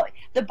 but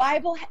the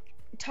Bible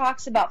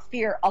talks about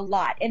fear a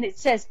lot, and it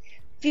says,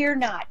 "Fear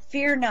not,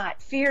 fear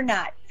not, fear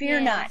not, fear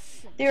not."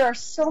 Yes. There are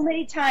so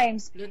many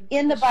times That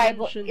in the is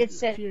Bible mentioned, it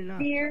says, fear not.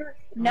 "Fear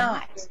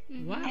not."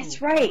 Wow.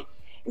 That's right.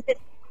 It says,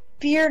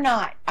 "Fear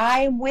not,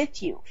 I am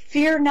with you.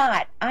 Fear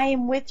not, I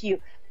am with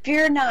you.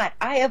 Fear not,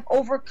 I have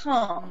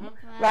overcome."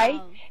 Uh-huh. Right?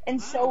 Wow.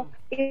 And so Wow.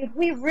 if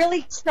we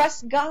really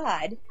trust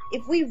God,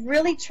 and we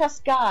really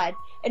trust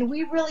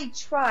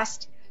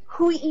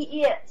who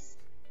He is,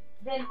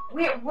 then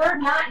we're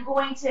not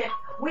going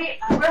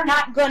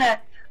to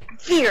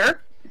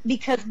fear,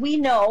 because we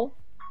know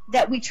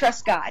that we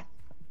trust God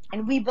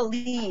and we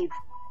believe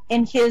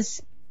in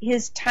His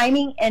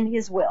timing and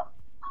His will.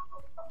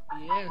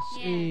 Yes,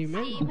 Yes.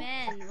 amen.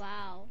 Amen.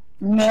 Wow.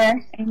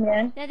 Amen.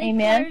 Amen. That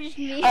Amen. encouraged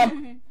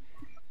me.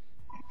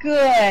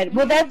 Good.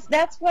 Well,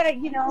 that's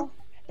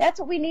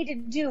what we need to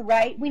do,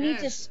 right? We need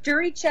to Yes.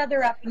 stir each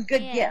other up in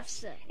good Yes.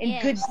 gifts and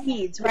Yes. good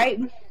deeds, right?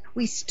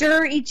 We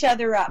stir each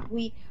other up.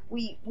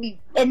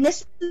 And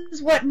this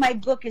is what my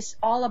book is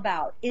all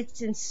about.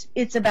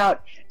 It's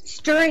about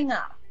stirring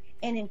up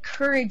and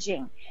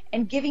encouraging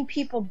and giving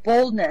people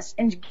boldness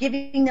and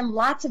giving them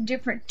lots of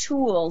different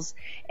tools.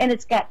 And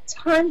it's got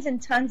tons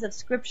and tons of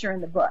scripture in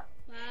the book.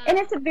 Wow. And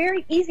it's a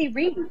very easy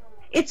read.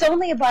 It's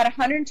only about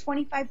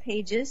 125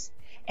 pages.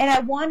 And I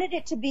wanted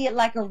it to be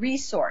like a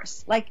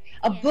resource, like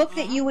a Yes. book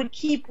that you would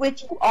keep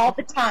with you all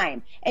the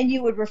time. And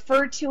you would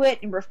refer to it,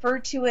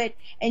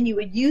 and you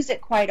would use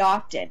it quite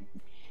often.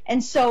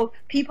 And so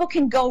people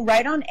can go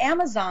right on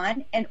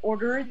Amazon and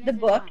order the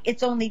book.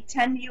 It's only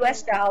 $10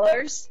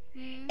 US.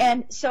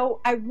 And so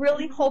I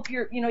really hope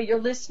your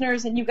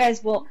listeners and you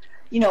guys will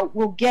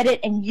get it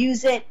and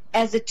use it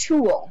as a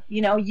tool,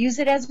 use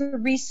it as a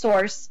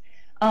resource,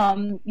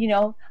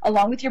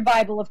 along with your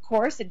Bible, of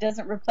course. It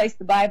doesn't replace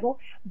the Bible,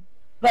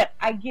 but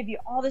I give you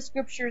all the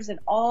scriptures and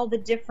all the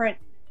different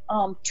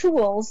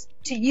tools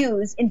to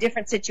use in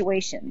different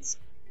situations.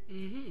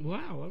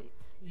 Wow.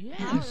 Yes.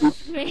 Wow,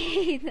 that's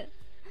great.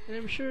 And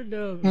I'm sure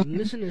the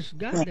listeners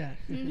got that.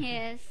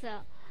 Yes.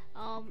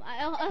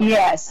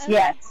 Yes, I,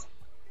 yes.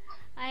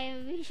 I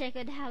wish I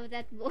could have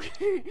that book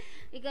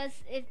because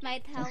it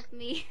might help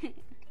me.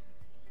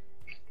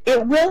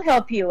 It will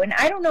help you. And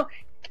I don't know,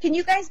 can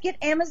you guys get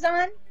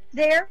Amazon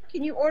there?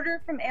 Can you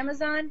order from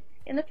Amazon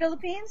in the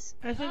Philippines?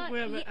 I think we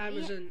have an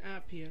Amazon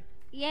app here.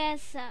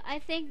 Yes, I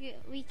think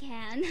we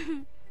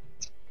can.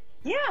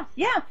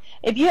 Yeah.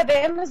 If you have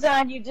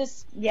Amazon, you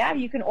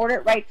can order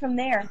it right from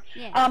there.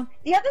 Yes.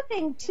 The other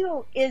thing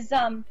too is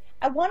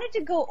I wanted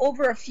to go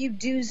over a few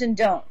do's and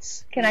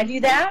don'ts. Can I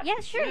do that?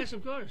 Yeah, sure. Yes,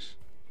 of course.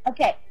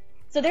 Okay.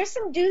 So there's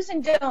some do's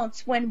and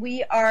don'ts when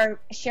we are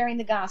sharing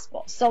the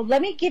gospel. So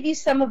let me give you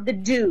some of the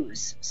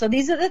do's. So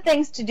these are the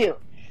things to do.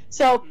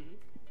 So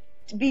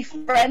be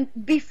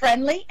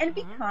friendly and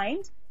be kind,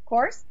 of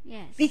course.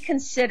 Yes. Be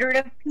considerate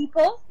of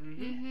people.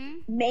 Mm-hmm.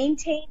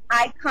 Maintain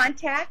eye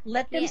contact.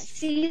 Let them Yes.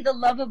 see the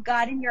love of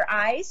God in your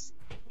eyes.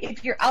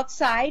 If you're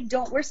outside,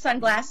 don't wear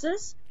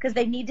sunglasses because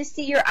they need to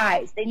see your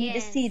eyes. They need to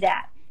Yes. see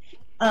that.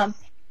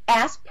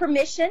 Ask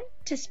permission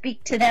to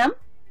speak to them.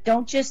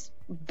 Don't just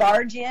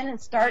barge in and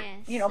start,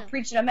 Yes.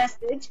 preaching a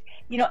message.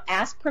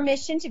 Ask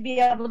permission to be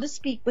able to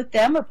speak with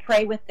them or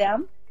pray with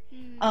them.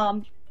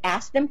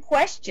 Ask them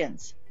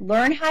questions.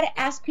 Learn how to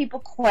ask people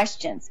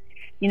questions.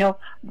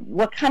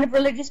 What kind of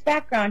religious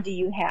background do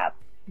you have?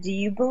 Do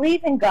you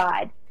believe in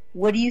God?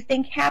 What do you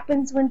think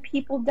happens when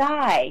people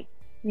die?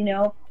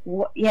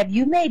 Have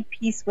you made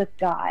peace with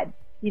God?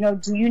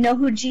 Do you know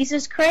who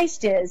Jesus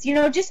Christ is?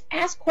 Just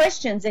ask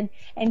questions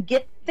and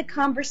get the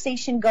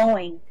conversation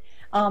going.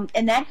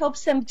 And that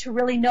helps them to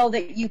really know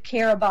that you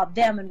care about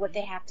them and what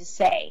they have to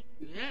say.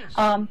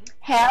 Yes.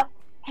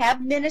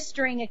 Have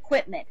ministering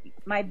equipment,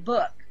 my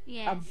book,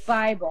 Yes. a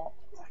Bible,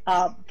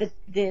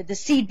 the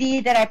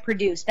CD that I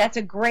produced. That's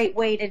a great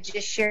way to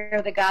just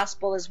share the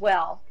gospel as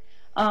well.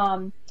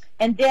 And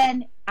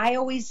then I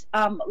always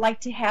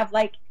like to have,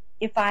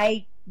 if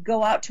I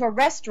go out to a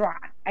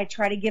restaurant, I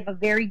try to give a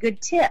very good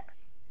tip.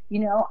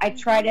 I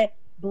try to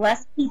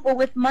bless people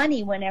with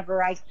money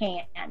whenever I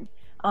can.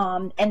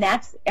 And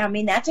that's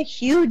a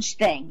huge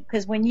thing,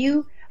 because when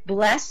you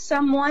bless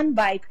someone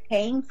by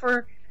paying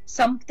for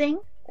something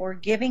or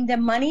giving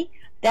them money,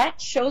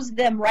 that shows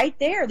them right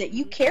there that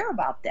you care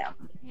about them.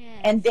 Yes.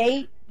 And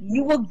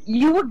you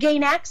will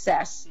gain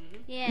access,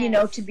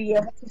 Yes. to be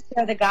able to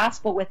share the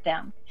gospel with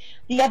them.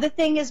 The other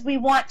thing is we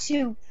want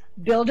to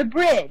build a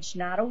bridge,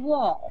 not a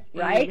wall,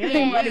 right? Yes.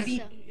 We want to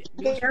Yes.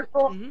 be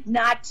careful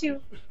not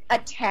to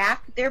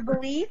attack their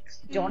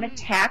beliefs. Don't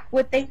attack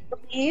what they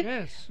believe.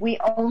 Yes. We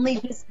only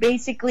just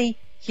basically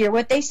hear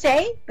what they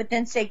say, but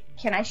then say,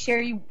 can I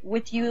share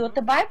with you what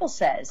the Bible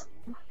says?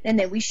 And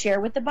then we share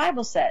what the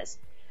Bible says.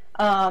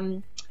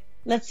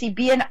 Let's see,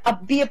 be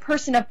a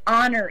person of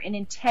honor and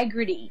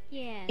integrity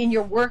Yes. in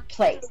your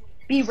workplace.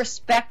 Be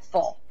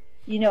respectful.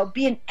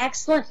 Be an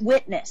excellent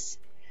witness.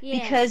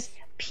 Yes. Because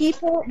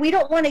people, we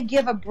don't want to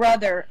give a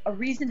brother a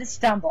reason to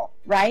stumble,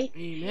 right?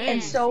 Amen.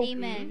 And so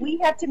Amen. we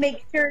have to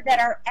make sure that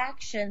our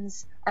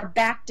actions are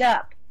backed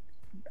up,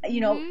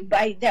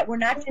 by that we're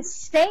not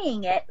just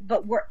saying it,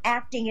 but we're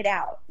acting it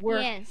out.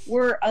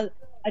 We're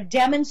a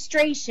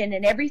demonstration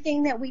in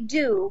everything that we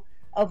do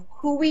of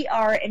who we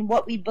are and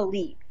what we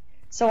believe.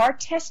 So our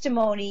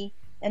testimony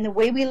and the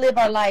way we live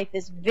our life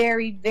is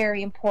very,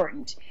 very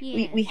important.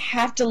 Yes. We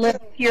have to live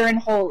pure and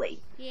holy,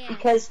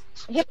 because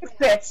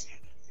hypocrites,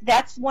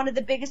 that's one of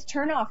the biggest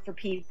turnoff for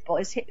people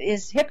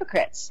is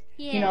hypocrites.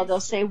 Yes. They'll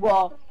say,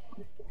 well,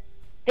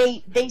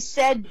 they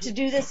said to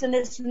do this and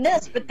this and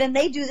this, but then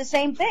they do the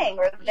same thing,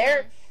 or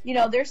they're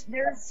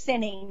they're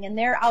sinning and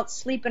they're out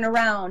sleeping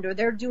around, or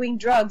they're doing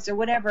drugs, or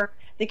whatever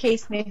the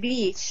case may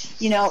be.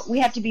 We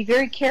have to be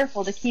very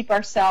careful to keep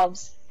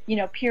ourselves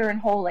pure and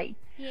holy.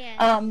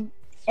 Yes.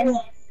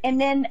 And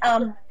then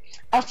I'll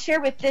share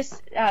with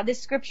this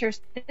scripture.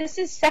 This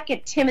is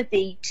 2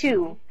 Timothy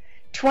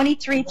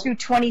 2:23 through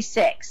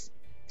 26.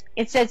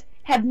 It says,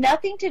 "Have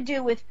nothing to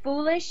do with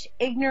foolish,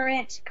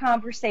 ignorant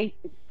controversies.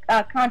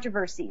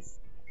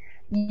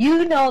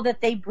 You know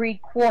that they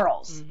breed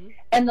quarrels.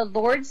 And the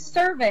Lord's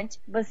servant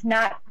must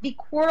not be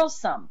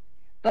quarrelsome,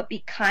 but be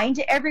kind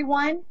to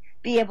everyone,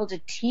 be able to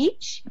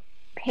teach,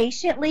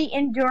 patiently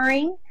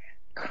enduring,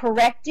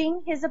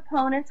 correcting his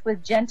opponents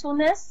with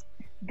gentleness.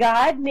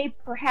 God may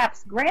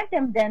perhaps grant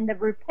them then the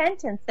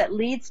repentance that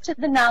leads to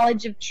the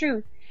knowledge of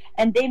truth,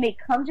 and they may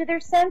come to their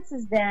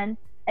senses then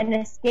and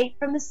escape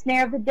from the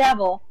snare of the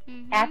devil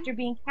after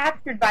being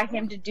captured by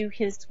him to do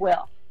his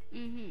will."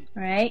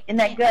 Right? Isn't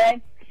that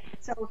good?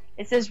 So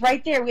it says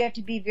right there, we have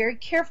to be very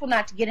careful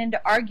not to get into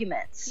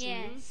arguments.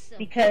 Yes.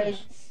 Because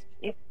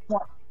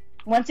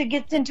once it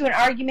gets into an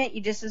argument,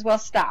 you just as well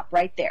stop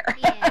right there.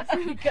 Yes.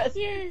 Because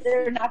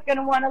they're not going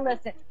to want to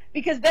listen.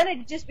 Because then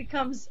it just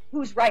becomes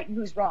who's right and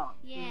who's wrong.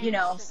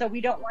 Yes. So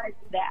we don't want to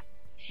do that.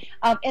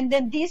 And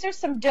then these are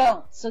some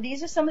don'ts. So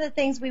these are some of the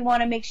things we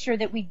want to make sure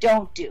that we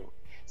don't do.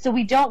 So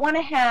we don't want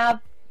to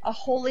have a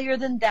holier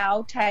than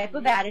thou type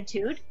of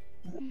attitude.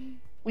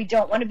 We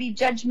don't want to be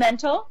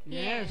judgmental.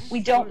 Yes.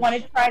 We don't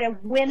want to try to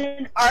win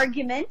an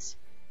argument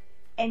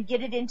and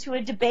get it into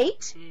a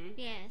debate.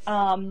 Yes.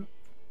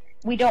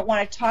 We don't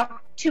want to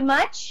talk too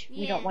much.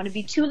 We don't want to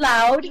be too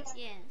loud. Yes.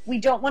 We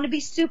don't want to be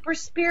super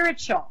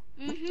spiritual.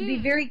 To be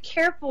very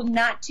careful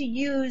not to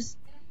use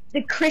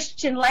the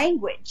Christian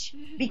language,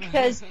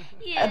 because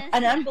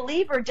an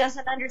unbeliever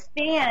doesn't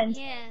understand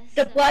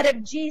the blood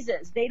of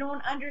Jesus. They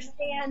don't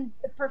understand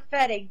the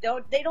prophetic.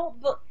 They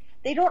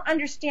don't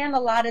understand a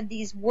lot of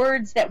these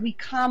words that we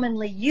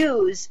commonly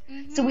use.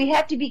 So we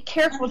have to be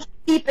careful to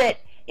keep it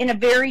in a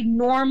very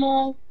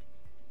normal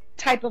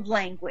type of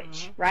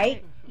language,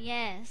 right?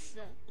 Yes.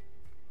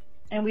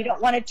 And we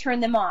don't want to turn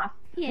them off.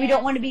 Yes. We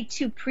don't want to be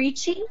too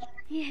preachy.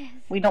 Yes.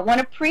 We don't want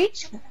to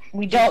preach.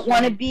 We don't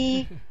want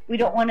to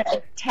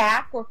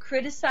attack or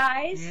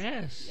criticize.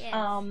 Yes.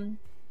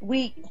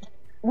 We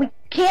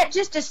can't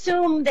just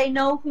assume they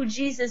know who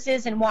Jesus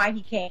is and why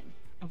he came.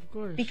 Of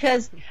course.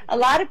 Because a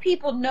lot of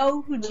people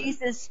know who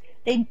Jesus,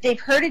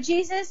 they've heard of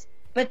Jesus,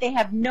 but they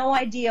have no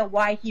idea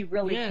why he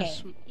really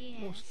came.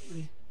 Yes.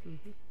 Mostly.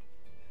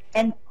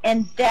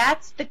 And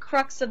that's the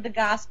crux of the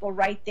gospel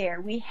right there.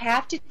 We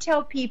have to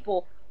tell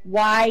people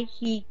why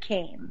he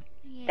came.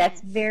 Yes.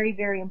 That's very,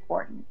 very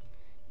important.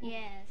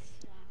 Yes.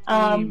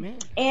 Amen.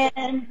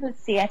 And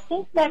let's see, I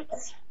think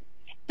that's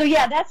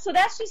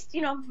that's just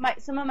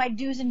some of my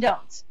do's and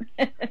don'ts.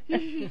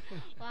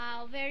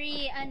 Wow,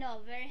 very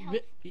helpful.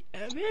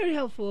 Very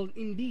helpful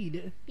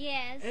indeed.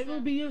 Yes. It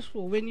will be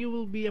useful when you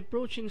will be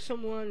approaching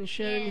someone and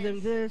sharing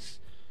them this.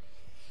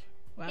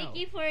 Wow. Thank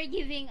you for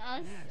giving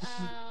us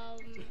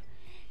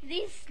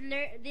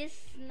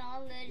this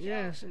knowledge.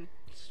 Yes, and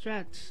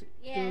strats.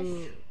 Yes.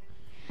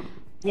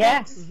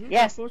 Yes.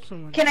 Yes. Approach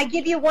someone. Can I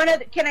give you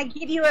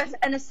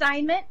an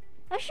assignment?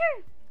 Oh,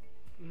 sure.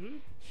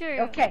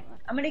 Sure. Okay.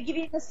 I'm going to give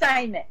you an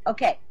assignment.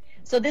 Okay.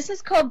 So this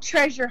is called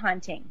treasure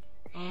hunting.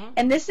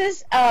 And this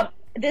is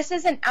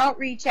an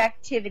outreach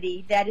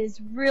activity that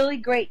is really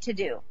great to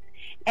do.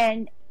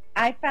 And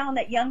I found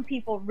that young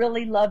people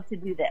really love to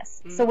do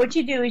this. So what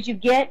you do is you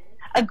get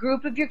a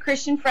group of your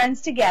Christian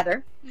friends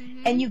together,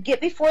 and you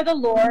get before the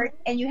Lord,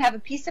 and you have a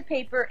piece of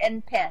paper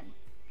and pen.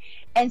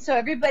 And so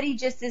everybody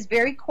just is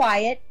very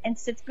quiet and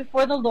sits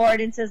before the Lord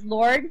and says,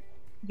 "Lord,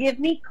 give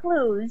me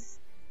clues,"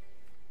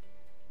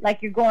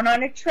 like you're going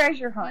on a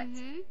treasure hunt.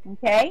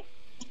 Okay?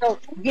 So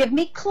give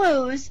me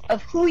clues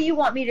of who you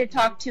want me to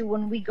talk to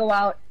when we go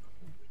out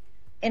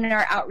in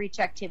our outreach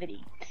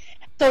activity.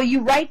 So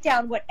you write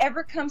down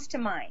whatever comes to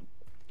mind.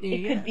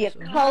 It could be a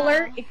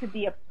color, it could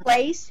be a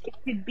place, it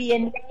could be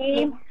a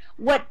name,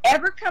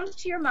 whatever comes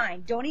to your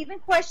mind. Don't even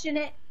question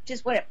it.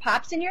 Just when it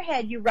pops in your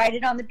head, you write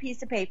it on the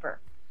piece of paper.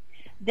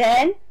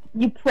 Then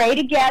you pray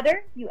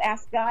together. You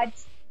ask God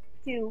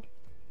to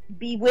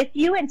be with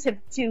you and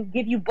to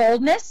give you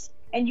boldness,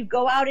 and you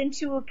go out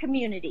into a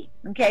community.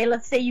 Okay,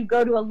 let's say you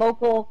go to a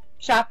local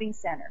shopping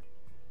center,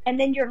 and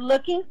then you're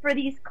looking for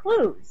these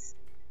clues.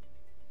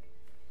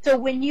 So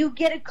when you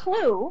get a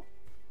clue,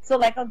 So,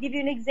 like, I'll give you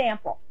an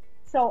example.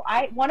 So,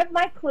 one of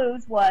my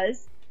clues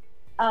was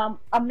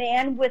a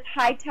man with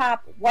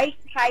white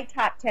high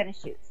top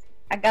tennis shoes.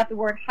 I got the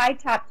word high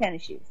top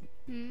tennis shoes.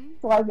 Hmm.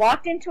 So I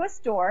walked into a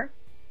store,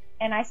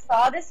 and I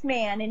saw this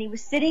man, and he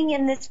was sitting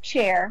in this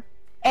chair,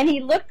 and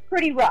he looked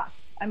pretty rough.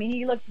 I mean,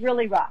 he looked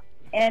really rough.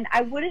 And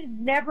I would have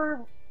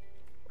never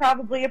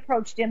probably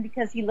approached him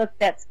because he looked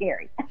that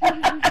scary.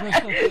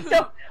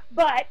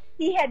 But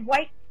he had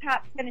white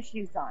top tennis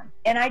shoes on,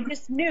 and I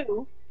just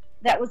knew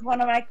that was one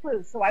of my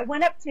clues. So I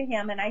went up to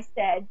him and I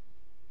said,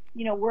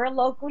 you know, we're a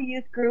local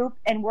youth group,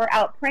 and we're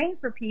out praying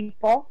for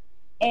people,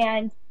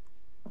 and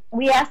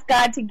we ask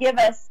God to give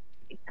us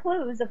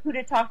clues of who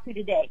to talk to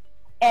today.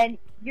 And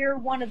you're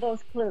one of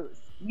those clues.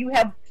 You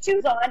have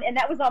shoes on, and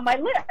that was on my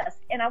list,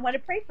 and I want to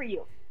pray for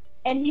you.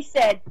 And he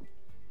said,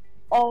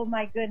 oh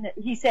my goodness.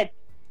 He said,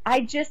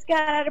 I just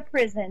got out of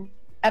prison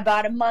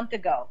about a month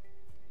ago.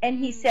 And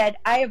he said,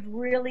 I have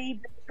really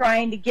been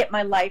trying to get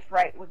my life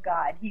right with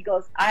God. He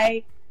goes,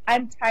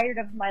 I'm tired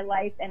of my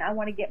life, and I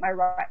want to get my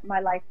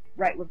life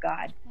right with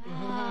God.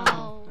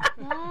 Wow.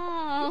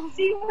 Wow.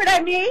 See what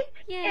I mean?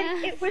 Yeah.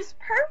 And it was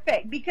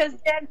perfect, because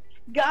then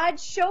God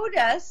showed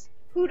us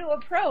who to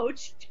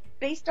approach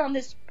based on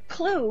this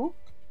clue,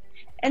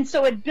 and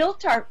so it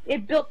built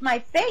my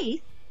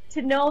faith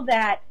to know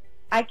that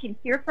I can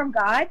hear from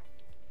God,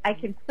 I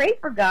can pray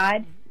for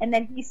God, and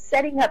then He's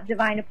setting up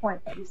divine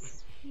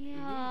appointments. Yeah.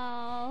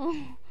 Wow.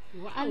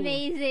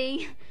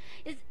 Amazing.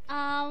 It's,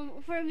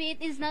 for me,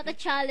 it is not a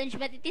challenge,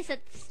 but it is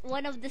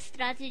one of the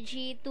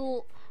strategy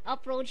to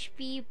approach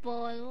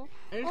people.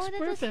 And Oh, it's that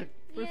was-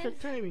 perfect. Perfect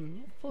yes.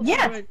 timing. Full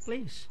Yes. to the right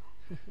place.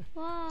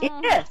 Wow. It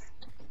is.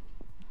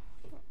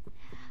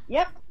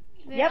 Yep.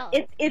 Well,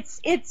 Yep.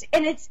 It's.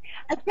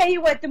 I tell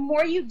you what. The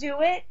more you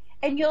do it,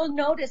 and you'll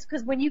notice,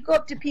 because when you go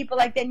up to people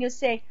like that, and you'll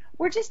say,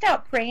 "We're just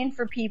out praying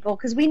for people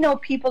because we know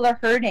people are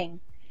hurting."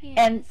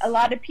 And yes. a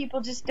lot of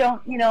people just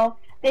don't, you know,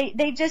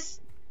 they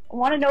just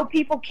want to know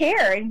people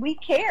care, and we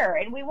care,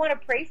 and we want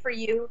to pray for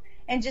you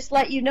and just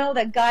let you know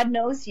that God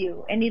knows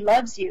you and He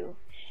loves you,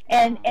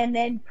 and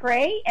then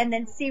pray, and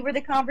then see where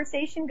the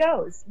conversation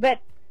goes. But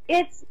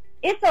it's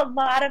a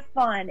lot of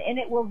fun, and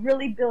it will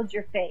really build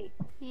your faith.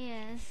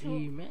 Yes.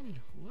 Amen.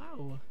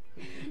 Wow.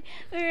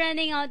 We're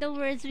running out of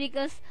words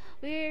because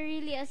we're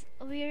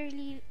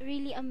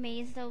really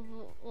amazed of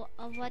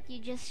what you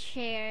just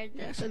shared.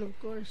 Yes, and of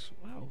course,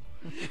 wow.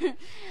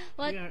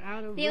 What We are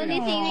out of the only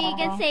words. thing we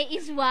can say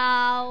is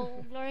wow.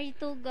 Glory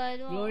to God.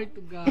 Wow. Glory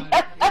to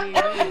God.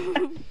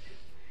 Amen.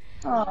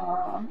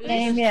 Oh,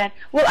 amen.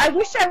 Well, I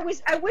wish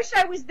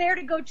I was there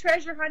to go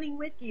treasure hunting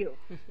with you.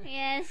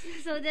 Yes,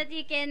 so that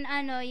you can you can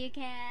ano ba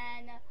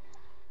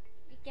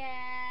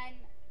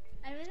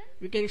yun?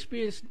 We can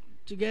experience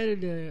together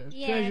the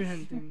Yes. treasure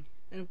hunting.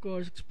 And of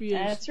course,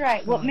 experience. That's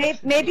right. Well,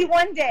 maybe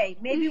one day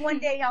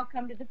I'll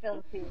come to the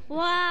Philippines.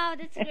 Wow,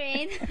 that's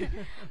great.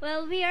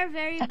 Well, we are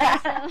very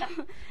blessed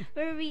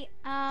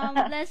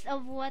blessed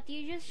of what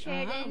you just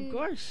shared, and Of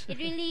course. it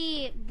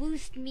really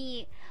boosts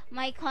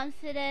my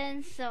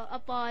confidence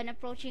upon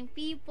approaching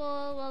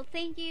people. Well,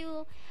 thank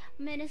you,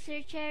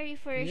 Minister Cherie,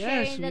 for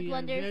Yes, sharing that we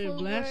are very wonderful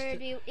blessed.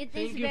 word. It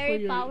Thank is you for very your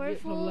gift of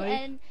powerful life.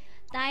 and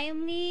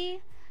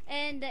timely,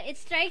 and it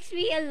strikes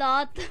me a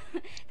lot.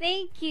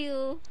 Thank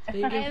you. Thank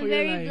you I for am your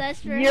very life.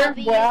 blessed for You're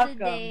having you welcome.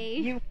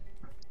 today.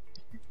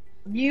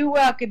 You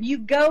welcome. You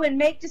go and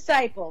make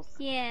disciples.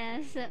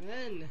 Yes.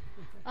 Amen.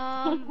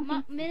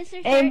 Minister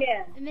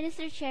Amen.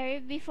 Minister Cherie,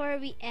 before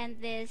we end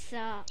this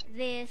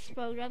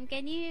program,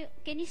 can you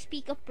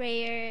speak a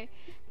prayer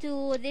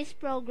to this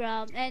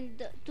program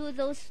and to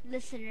those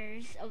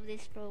listeners of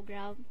this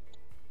program?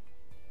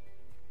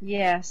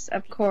 Yes,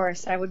 of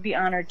course. I would be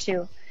honored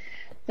to.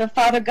 So,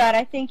 Father God,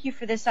 I thank you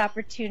for this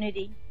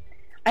opportunity.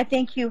 I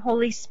thank you,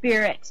 Holy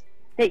Spirit,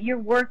 that you're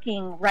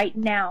working right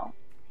now.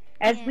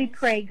 As we Yes.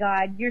 pray,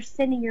 God, you're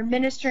sending your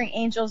ministering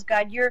angels,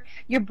 God. You're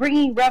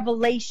bringing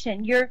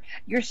revelation. You're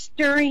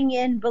stirring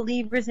in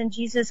believers in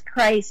Jesus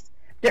Christ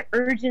the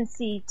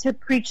urgency to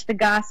preach the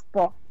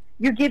gospel.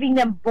 You're giving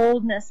them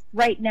boldness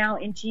right now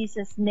in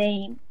Jesus'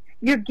 name.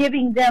 You're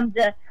giving them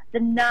the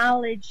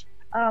knowledge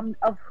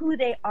of who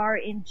they are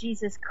in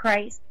Jesus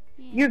Christ.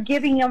 Yes. You're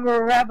giving them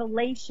a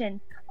revelation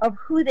of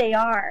who they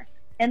are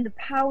and the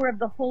power of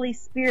the Holy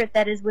Spirit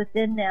that is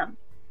within them.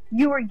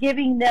 You are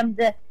giving them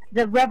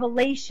the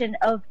revelation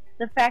of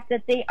the fact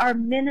that they are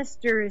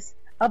ministers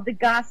of the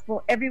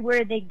gospel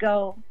everywhere they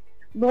go.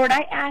 Lord,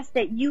 I ask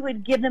that you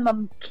would give them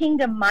a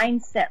kingdom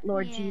mindset,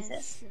 Lord Yes.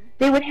 Jesus.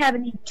 They would have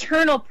an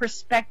eternal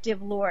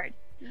perspective, Lord.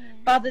 Yes.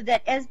 Father,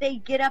 that as they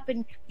get up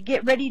and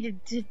get ready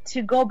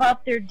to go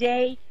about their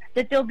day,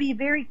 that they'll be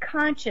very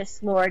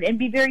conscious, Lord, and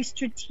be very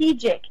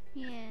strategic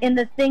Yes. in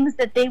the things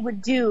that they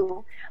would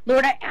do.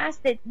 Lord, I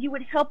ask that you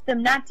would help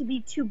them not to be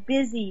too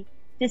busy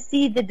to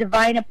see the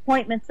divine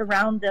appointments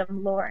around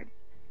them, Lord.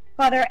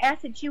 Father, I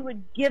ask that you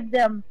would give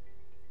them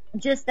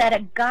just that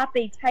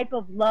agape type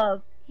of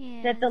love,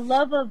 Yes. that the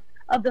love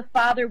of the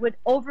Father would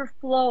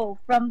overflow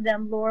from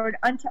them, Lord,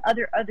 unto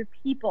other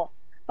people.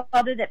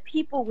 Father, that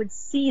people would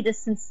see the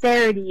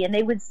sincerity and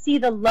they would see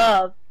the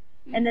love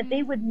and that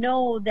they Mhm. would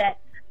know that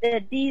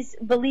these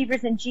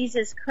believers in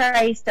Jesus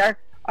Christ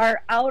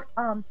are out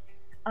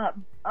uh,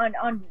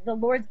 on the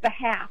Lord's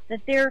behalf,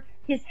 that they're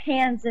His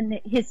hands and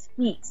His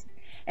feet.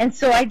 And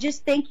so I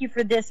just thank you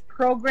for this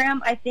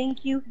program. I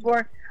thank you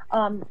for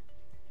um,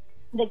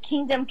 the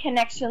Kingdom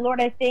Connection. Lord,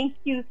 I thank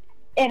you.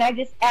 And I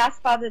just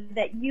ask, Father,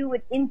 that you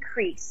would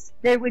increase.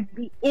 There would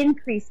be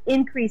increase,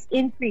 increase,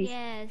 increase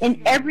Yes.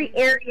 in every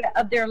area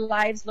of their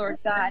lives, Lord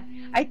God.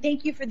 I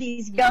thank you for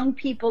these young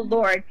people,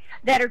 Lord,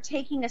 that are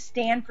taking a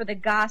stand for the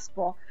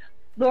gospel.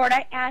 Lord,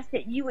 I ask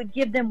that you would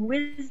give them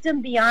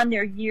wisdom beyond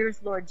their years,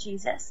 Lord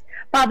Jesus.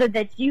 Father,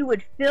 that you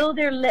would fill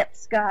their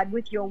lips, God,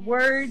 with your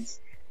words.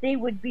 They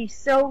would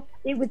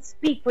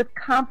speak with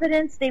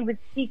confidence. They would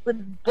speak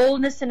with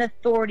boldness and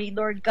authority,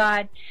 Lord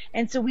God.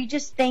 And so we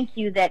just thank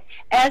you that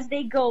as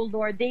they go,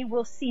 Lord, they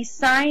will see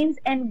signs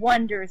and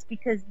wonders,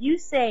 because you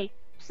say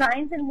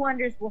signs and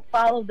wonders will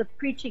follow the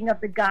preaching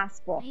of the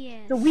gospel.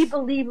 Yes. So we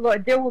believe,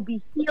 Lord, there will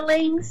be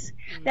healings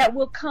that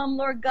will come,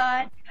 Lord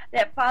God,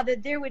 that, Father,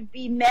 there would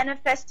be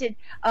manifested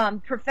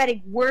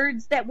prophetic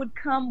words that would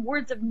come,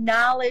 words of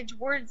knowledge,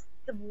 words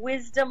of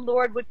wisdom,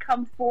 Lord, would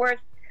come forth.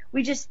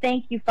 We just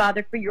thank you,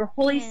 Father, for your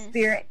Holy Yes.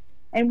 Spirit.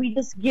 And we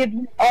just give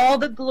you all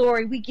the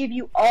glory. We give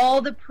you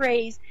all the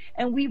praise.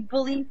 And we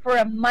believe for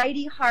a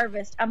mighty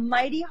harvest. A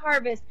mighty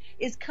harvest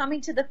is coming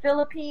to the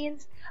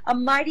Philippines. A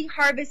mighty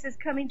harvest is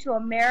coming to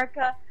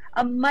America.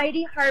 A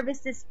mighty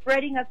harvest is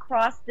spreading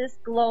across this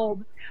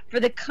globe, for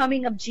the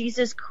coming of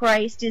Jesus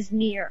Christ is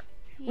near.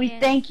 We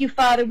Yes. thank you,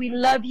 Father. We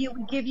love you.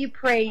 We give you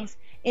praise.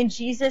 In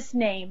Jesus'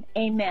 name,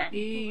 amen.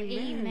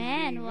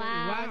 Amen.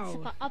 Wow.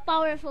 It's a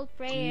powerful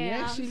prayer.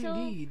 Yes,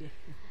 indeed.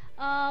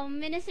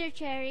 Minister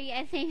Cherie,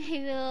 I think I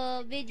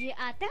will bid you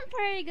a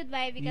temporary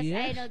goodbye, because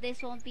I Yes. know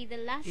this won't be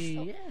the last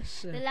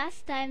Yes. the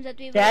last time that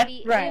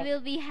That's right. we will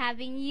be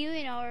having you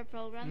in our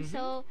program. Mhm.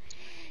 So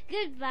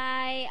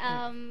goodbye,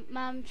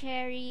 Ma'am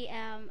Cherie.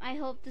 I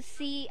hope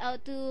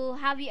to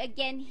have you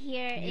again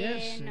here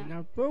Yes, in in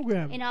our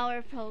program.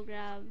 our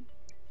program.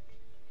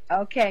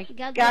 Okay.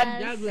 God God,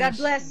 bless. God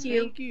bless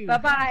you. Thank you.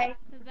 Bye-bye.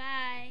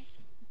 Bye.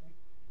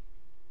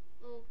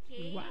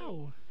 Okay.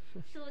 Wow.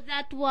 So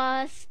that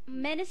was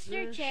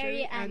Minister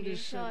Cherie Cherie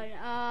Anderson.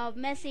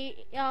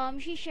 Anderson.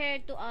 She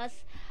shared to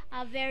us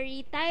a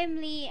very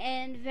timely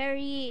and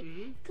very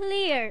Mhm.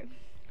 clear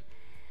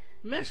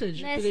Message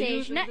to the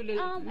message. youth and to the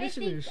I think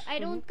listeners. I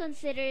don't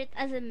consider it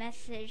as a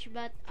message,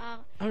 but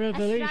A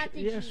revelation.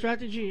 strategy. Yeah,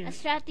 strategy. a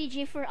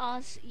strategy for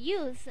us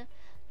youth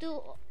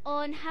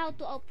on how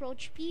to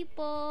approach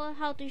people,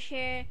 how to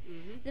share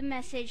Mhm. the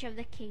message of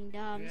the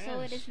kingdom. So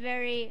it Yes. is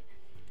very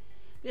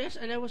Yes,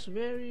 and I was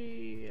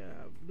very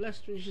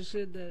blessed when she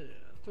said that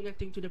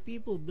connecting to the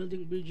people,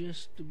 building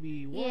bridges to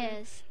be one.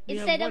 yes. We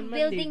have Instead one of mandate.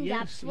 building Yes,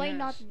 gaps, why yes.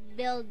 not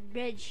build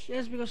bridge?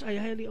 Yes, because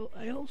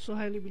I also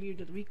highly believe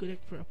that we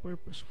connect for a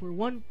purpose, for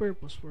one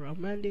purpose, for a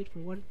mandate, for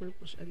one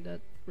purpose, and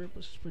that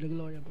purpose is for the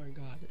glory of our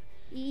God.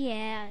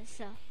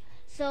 Yes.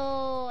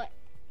 So,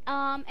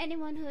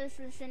 anyone who is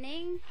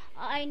listening,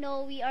 I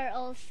know we are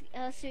all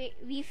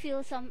we feel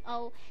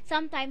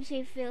sometimes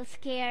we feel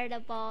scared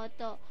about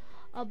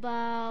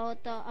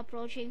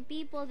approaching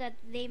people, that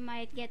they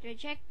might get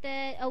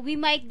rejected, we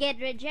might get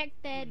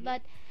rejected.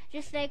 But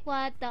just like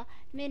what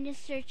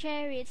Minister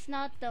Cherry, it's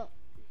not the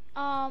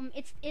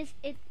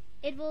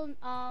it will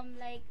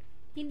like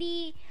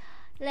hindi,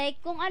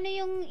 like kung ano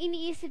yung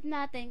iniisip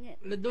natin,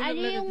 Don't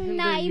ano let it yung hinder you.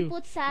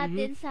 na-input sa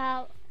atin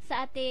sa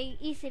ating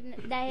isip,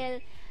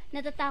 dahil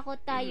natatakot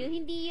tayo,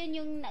 hindi yun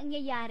yung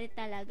nangyayari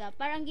talaga.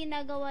 Parang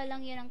ginagawa lang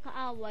yun ng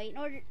kaaway in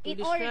order to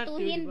distract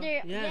you, hinder,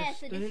 diba?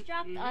 Yes, to to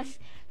distract us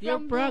your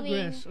from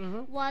progress.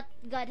 doing what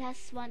God has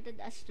wanted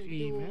us to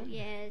do. Amen.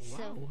 Yes.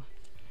 So,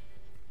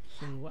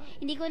 Wow.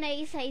 hindi ko na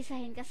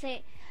isa-isahin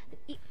kasi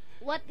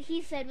what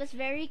he said was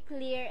very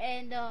clear,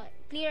 and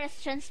clear as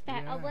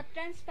transparent. Yeah. What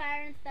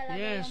transparent talaga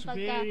Yes, yung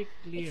very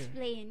clear.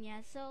 pagka-explain niya.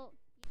 So,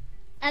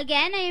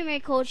 again, I am your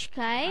Coach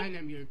Kai. And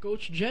I'm your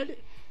coach, Jed.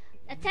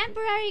 A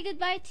temporary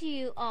goodbye to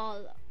you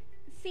all.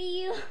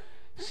 See you.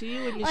 See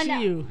you when you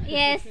see you.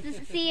 Yes,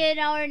 see you in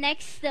our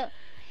next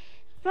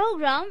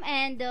program,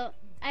 and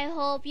I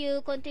hope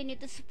you continue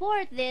to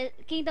support the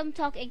Kingdom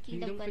Talk and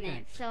Kingdom Kingdom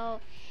Connect. Connect.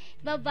 So,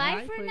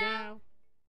 bye-bye for now.